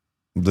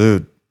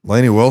 dude.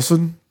 Lainey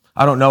Wilson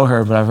I don't know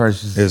her, but I've heard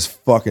she's. is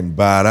fucking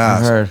badass.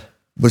 I've heard.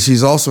 But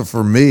she's also,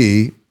 for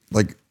me,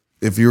 like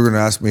if you were going to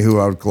ask me who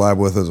I would collab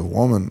with as a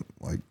woman,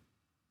 like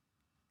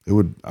I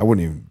wouldn't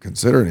even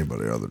consider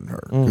anybody other than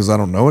her because I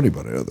don't know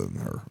anybody other than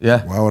her.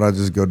 Yeah. Why would I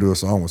just go do a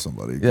song with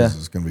somebody? Because Yeah.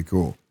 it's going to be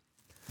cool.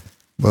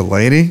 But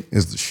Lainey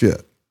is the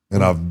shit.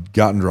 And I've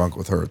gotten drunk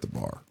with her at the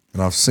bar.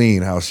 And I've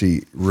seen how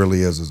she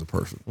really is as a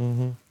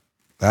person.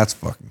 That's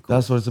fucking cool.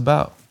 That's what it's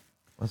about.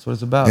 That's what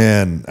it's about.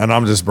 And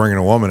I'm just bringing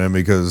a woman in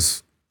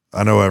because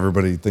I know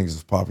everybody thinks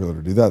it's popular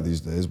to do that these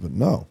days, but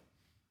no.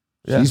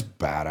 Yeah. She's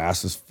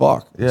badass as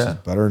fuck. Yeah. She's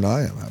better than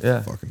I am half Yeah.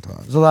 the fucking time.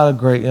 There's a lot of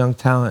great young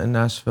talent in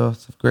Nashville.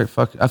 It's a great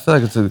I feel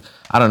like it's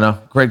I don't know,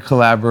 great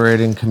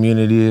collaborating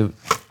community.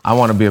 I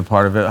want to be a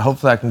part of it.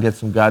 Hopefully I can get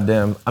some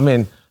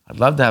I'd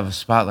love to have a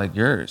spot like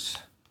yours.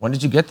 When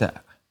did you get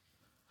that?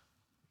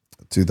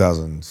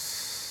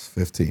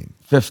 2015.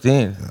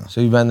 15.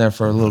 So you've been there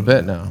for a little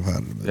bit now. I've had it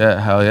a minute. Yeah,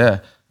 hell yeah.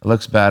 It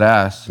looks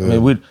badass. Good. I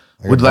mean, we'd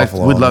got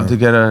Buffalo we'd on love there.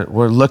 to get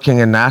we're looking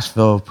in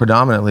Nashville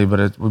predominantly,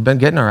 but we've been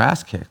getting our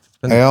ass kicked. It's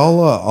been, Hey,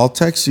 I'll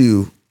text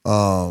you.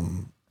 yeah,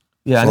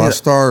 I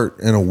start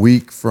in a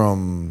week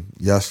from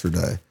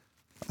yesterday.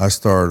 I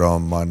start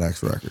on my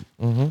next record.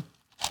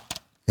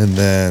 And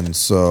then,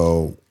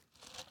 so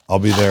I'll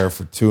be there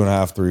for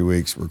 2.5, 3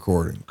 weeks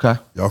recording. okay.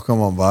 Y'all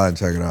come on by and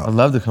check it out. I'd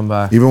love to come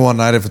by. Even one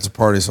night, if it's a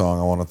party song,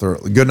 I want to throw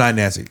it. Good Night,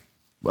 Nancy.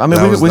 I mean,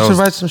 That we was- should that was-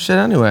 write some shit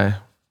anyway.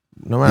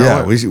 no matter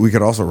Yeah, what. we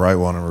could also write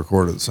one and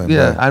record it at the same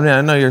Yeah, time. I mean,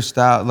 I know your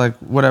style, like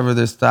whatever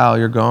this style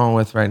you're going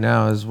with right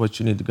now is what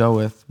you need to go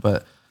with,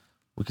 but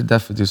we could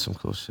definitely do some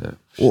cool shit.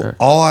 For Well, sure.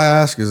 all I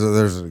ask is that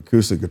there's an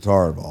acoustic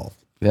guitar involved.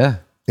 Yeah.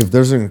 If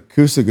there's an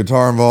acoustic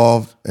guitar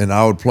involved and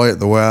I would play it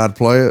the way I'd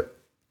play it,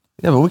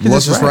 Yeah, but we can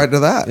let's just write to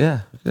that.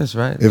 Yeah, we can just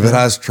write. If it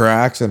has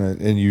tracks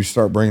and you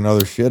start bringing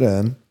other shit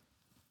in,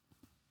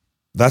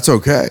 that's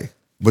okay.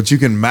 But you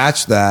can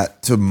match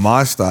that to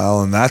my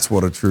style, and that's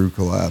what a true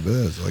collab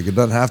is. Like, it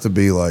doesn't have to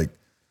be like,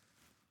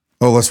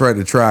 oh, let's write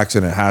the tracks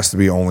and it has to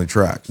be only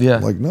tracks. Yeah.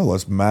 Like, no,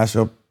 let's mash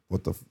up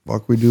what the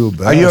fuck we do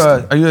best.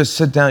 Are you a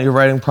sit down? Your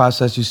writing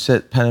process? You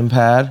sit pen and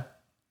pad.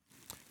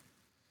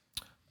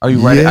 Are you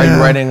writing?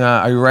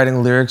 Yeah. Are you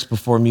writing lyrics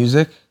before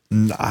music?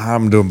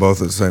 I'm doing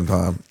both at the same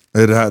time.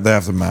 They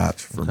have to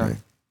match for me.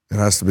 It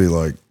has to be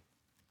like,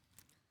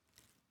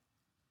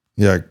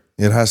 yeah,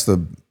 it has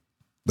to.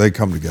 They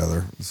come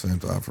together at the same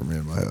time for me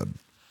in my head.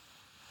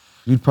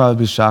 You'd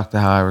probably be shocked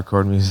at how I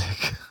record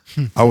music.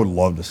 I would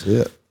love to see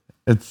it.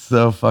 It's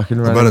so fucking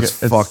running. But it's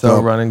fucked so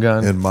up run and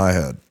gun. in my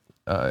head.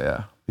 Oh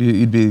yeah,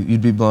 you'd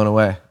be blown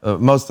away.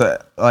 Most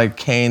like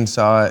Kane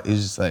saw it.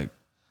 He's just like,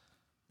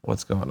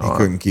 "What's going He on?"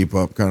 couldn't keep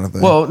up, kind of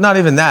thing. Well, not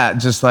even that.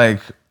 Just like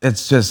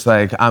it's just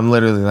like I'm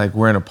literally like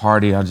we're in a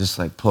party. I'll just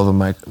like pull the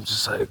mic. I'm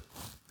just like,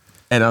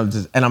 and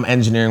I'm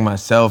engineering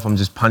myself. I'm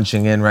just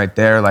punching in right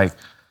there. Like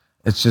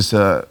it's just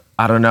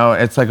I don't know.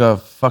 It's like a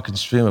fucking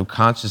stream of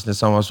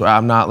consciousness almost. Where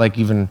I'm not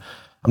even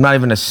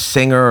a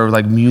singer or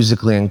like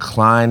musically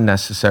inclined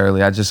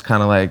necessarily. I just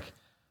kind of like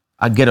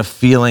I get a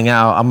feeling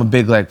out. I'm a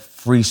big like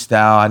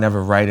freestyle. I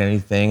never write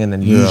anything, and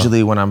then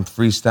usually when I'm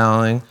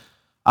freestyling.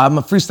 I'm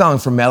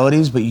freestyling for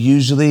melodies, but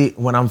usually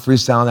when I'm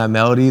freestyling that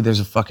melody, there's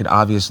a fucking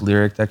obvious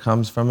lyric that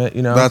comes from it,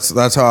 you know?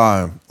 That's how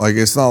I am. Like,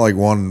 it's not like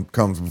one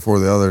comes before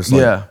the other. It's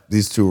like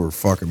these two are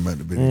fucking meant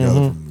to be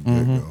together from the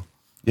get-go.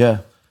 Yeah.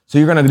 So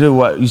you're gonna do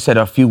what? You said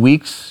a few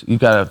weeks? You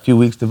got a few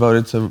weeks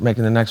devoted to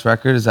making the next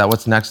record? Is that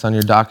what's next on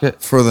your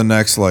docket? For the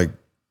next like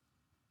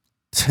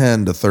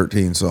 10 to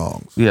 13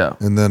 songs. Yeah.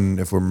 And then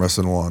if we're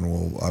missing one,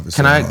 we'll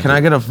obviously. Can I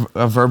get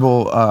a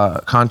verbal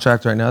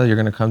contract right now that you're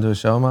gonna come to a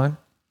show of mine?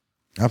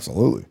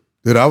 Absolutely.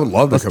 Dude, I would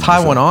love to Let's come tie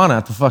to the one show. on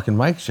at the fucking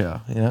Mike show,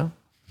 you know?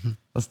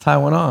 Let's tie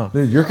one on.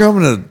 Dude, you're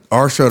coming to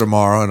our show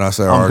tomorrow, and I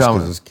say ours coming.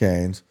 because it's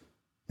Kane's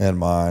and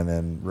mine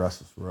and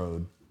Restless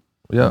Road.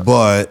 Yeah.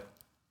 But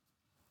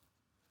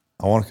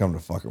I want to come to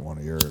fucking one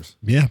of yours.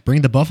 Yeah,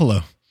 bring the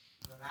buffalo.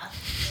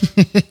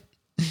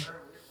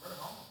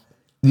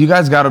 You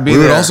guys gotta be We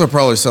there. would also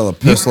probably sell a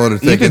piss load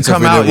of You can tickets if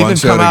come we out. did You one can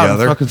show come out and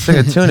together. fucking sing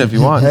a tune if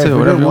you want Hey, if too. we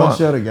Whatever did you one want.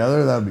 show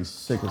together, that would be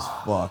sick as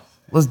fuck.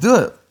 Let's do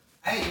it.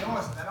 Hey, that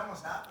almost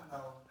happened though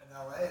in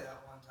LA that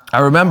one time. I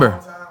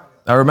remember.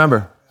 I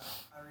remember.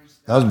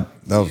 That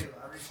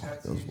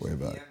was way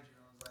back.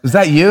 Is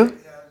that you?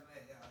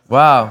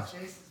 Wow.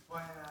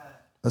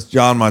 That's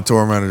John, my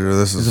tour manager.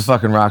 This He's a is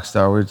fucking rock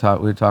star. We were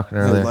talking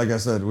earlier. like I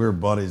said, we were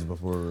buddies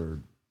before we were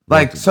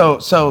Like so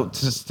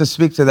to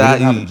speak to we that,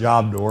 didn't have a you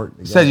job to work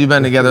together. said you've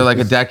been together like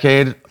a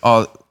decade.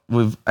 All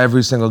with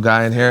every single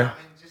guy in here.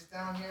 Just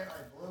down here,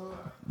 like blue.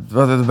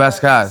 Well, they're the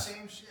best guys.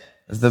 Same shit.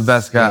 It's the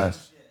best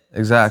guys.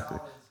 Exactly.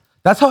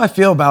 That's how I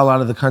feel about a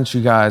lot of the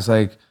country guys.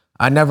 Like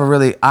I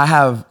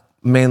have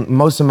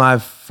most of my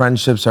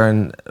friendships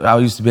I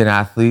used to be an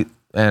athlete,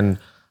 and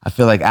I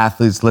feel like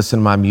athletes listen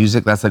to my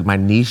music. That's like my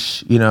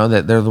niche, you know,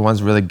 that they're the ones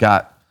who really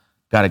got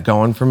it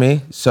going for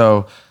me.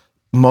 So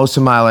most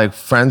of my like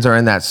friends are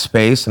in that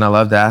space, and I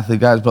love the athlete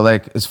guys. But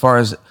like as far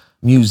as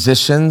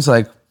musicians,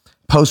 like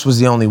Post was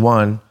the only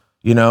one,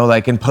 you know,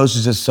 like, and Post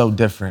is just so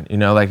different, you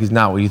know, like he's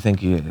not what you think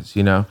he is,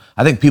 you know.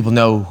 I think people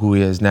know who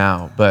he is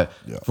now, but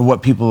for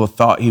what people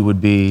thought he would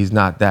be, he's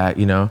not that,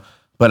 you know.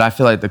 But I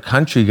feel like the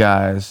country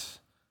guys,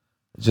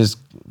 just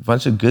a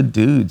bunch of good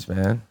dudes,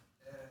 man.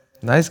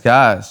 Nice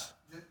guys.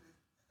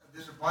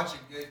 There's a bunch of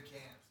good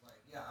camps.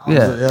 Like,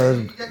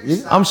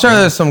 Yeah. I'm sure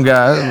there's some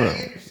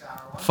guys,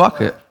 but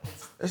fuck it.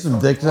 There's some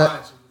dicks.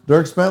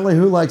 Dirk Bentley,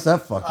 who likes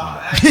that fucking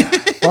guy?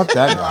 Fuck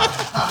that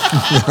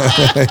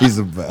guy. He's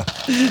a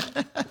best.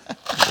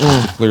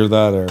 Clear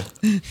that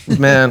air.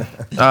 Man,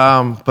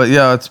 but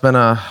yeah, it's been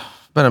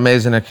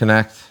amazing to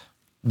connect.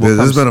 Dude,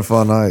 this has been a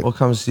fun night. We'll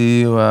come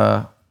see you.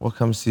 We'll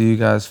come see you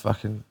guys.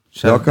 Fucking.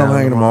 Y'all come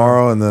hang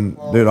tomorrow, and then,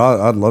 dude,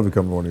 I'd love to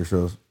come to one of your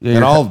shows. Yeah,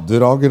 and I'll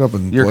get up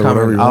and You're play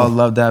whatever coming. you I would want.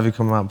 love to have you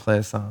come out and play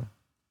a song.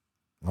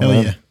 Hell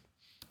yeah.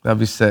 That'd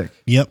be sick.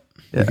 Yep.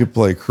 You could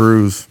play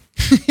Cruise.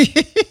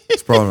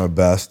 It's probably my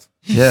best.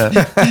 Yeah.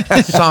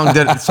 Song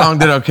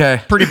did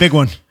okay. Pretty big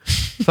one.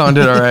 Song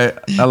did all right.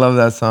 I love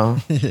that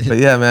song. But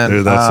yeah, man.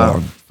 Dude, that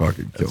song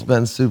fucking killed me.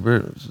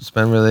 It's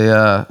been really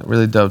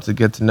really dope to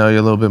get to know you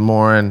a little bit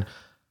more, and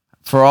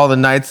for all the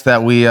nights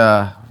that we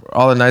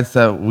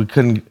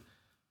couldn't,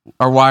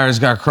 our wires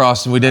got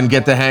crossed and we didn't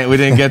get to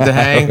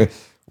hang.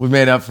 We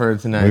made up for it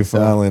tonight. We so.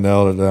 finally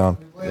nailed it down.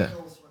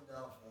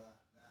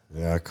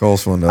 Yeah, Cole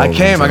Swindell. I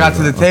came, I got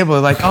to the table,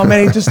 like, oh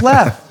man, he just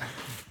left.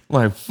 I'm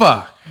like,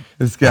 fuck,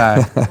 this guy.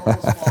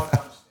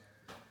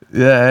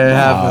 Yeah, it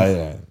happened.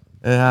 Yeah.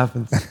 It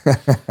happens.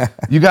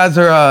 You guys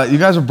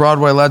are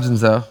Broadway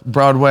legends though.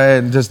 Broadway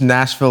and just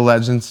Nashville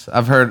legends.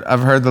 I've heard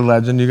the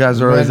legend. You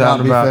guys are always out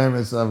and about.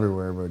 Famous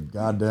everywhere, but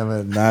goddamn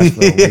it,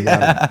 Nashville, we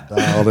got it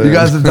dialed in. You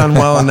guys have done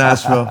well in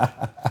Nashville.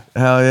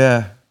 Hell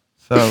yeah.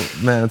 So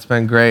man, it's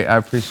been great. I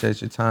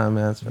appreciate your time,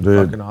 man. It's been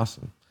fucking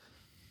awesome.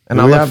 And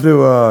do we have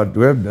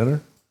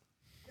dinner?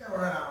 Yeah, we're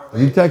an hour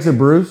Have you texted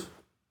Bruce?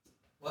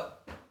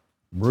 What?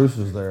 Bruce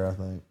is there, I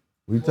think.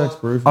 Will you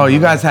text Bruce? Oh, you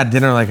guys had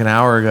dinner like an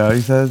hour ago.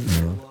 He said.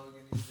 Logan,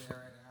 he's there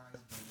right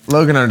now.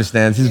 Logan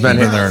understands. He's been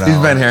here. He's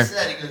been here. He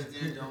said, he goes,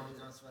 dude, don't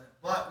sweat it.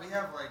 But we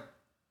have like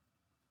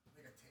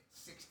a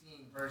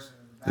 16 person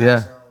in the back. Yeah.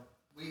 So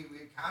we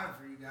accounted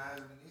for you guys. I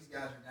mean, these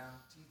guys are down.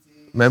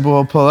 TT. Maybe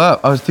we'll pull up.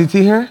 Oh, is TT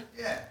here?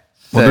 Yeah.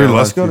 Well, Say dude, it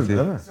let's was go to TT.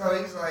 dinner.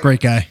 So he's like, Great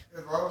guy.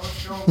 well,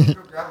 let's go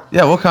grab him.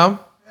 Yeah, we'll come.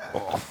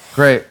 Yeah.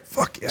 Great.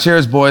 Fuck yeah.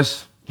 Cheers,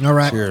 boys. All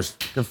right. Cheers.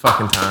 Good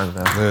fucking time,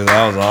 man. Dude,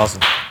 that was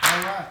awesome.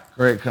 All right.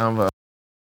 Great combo.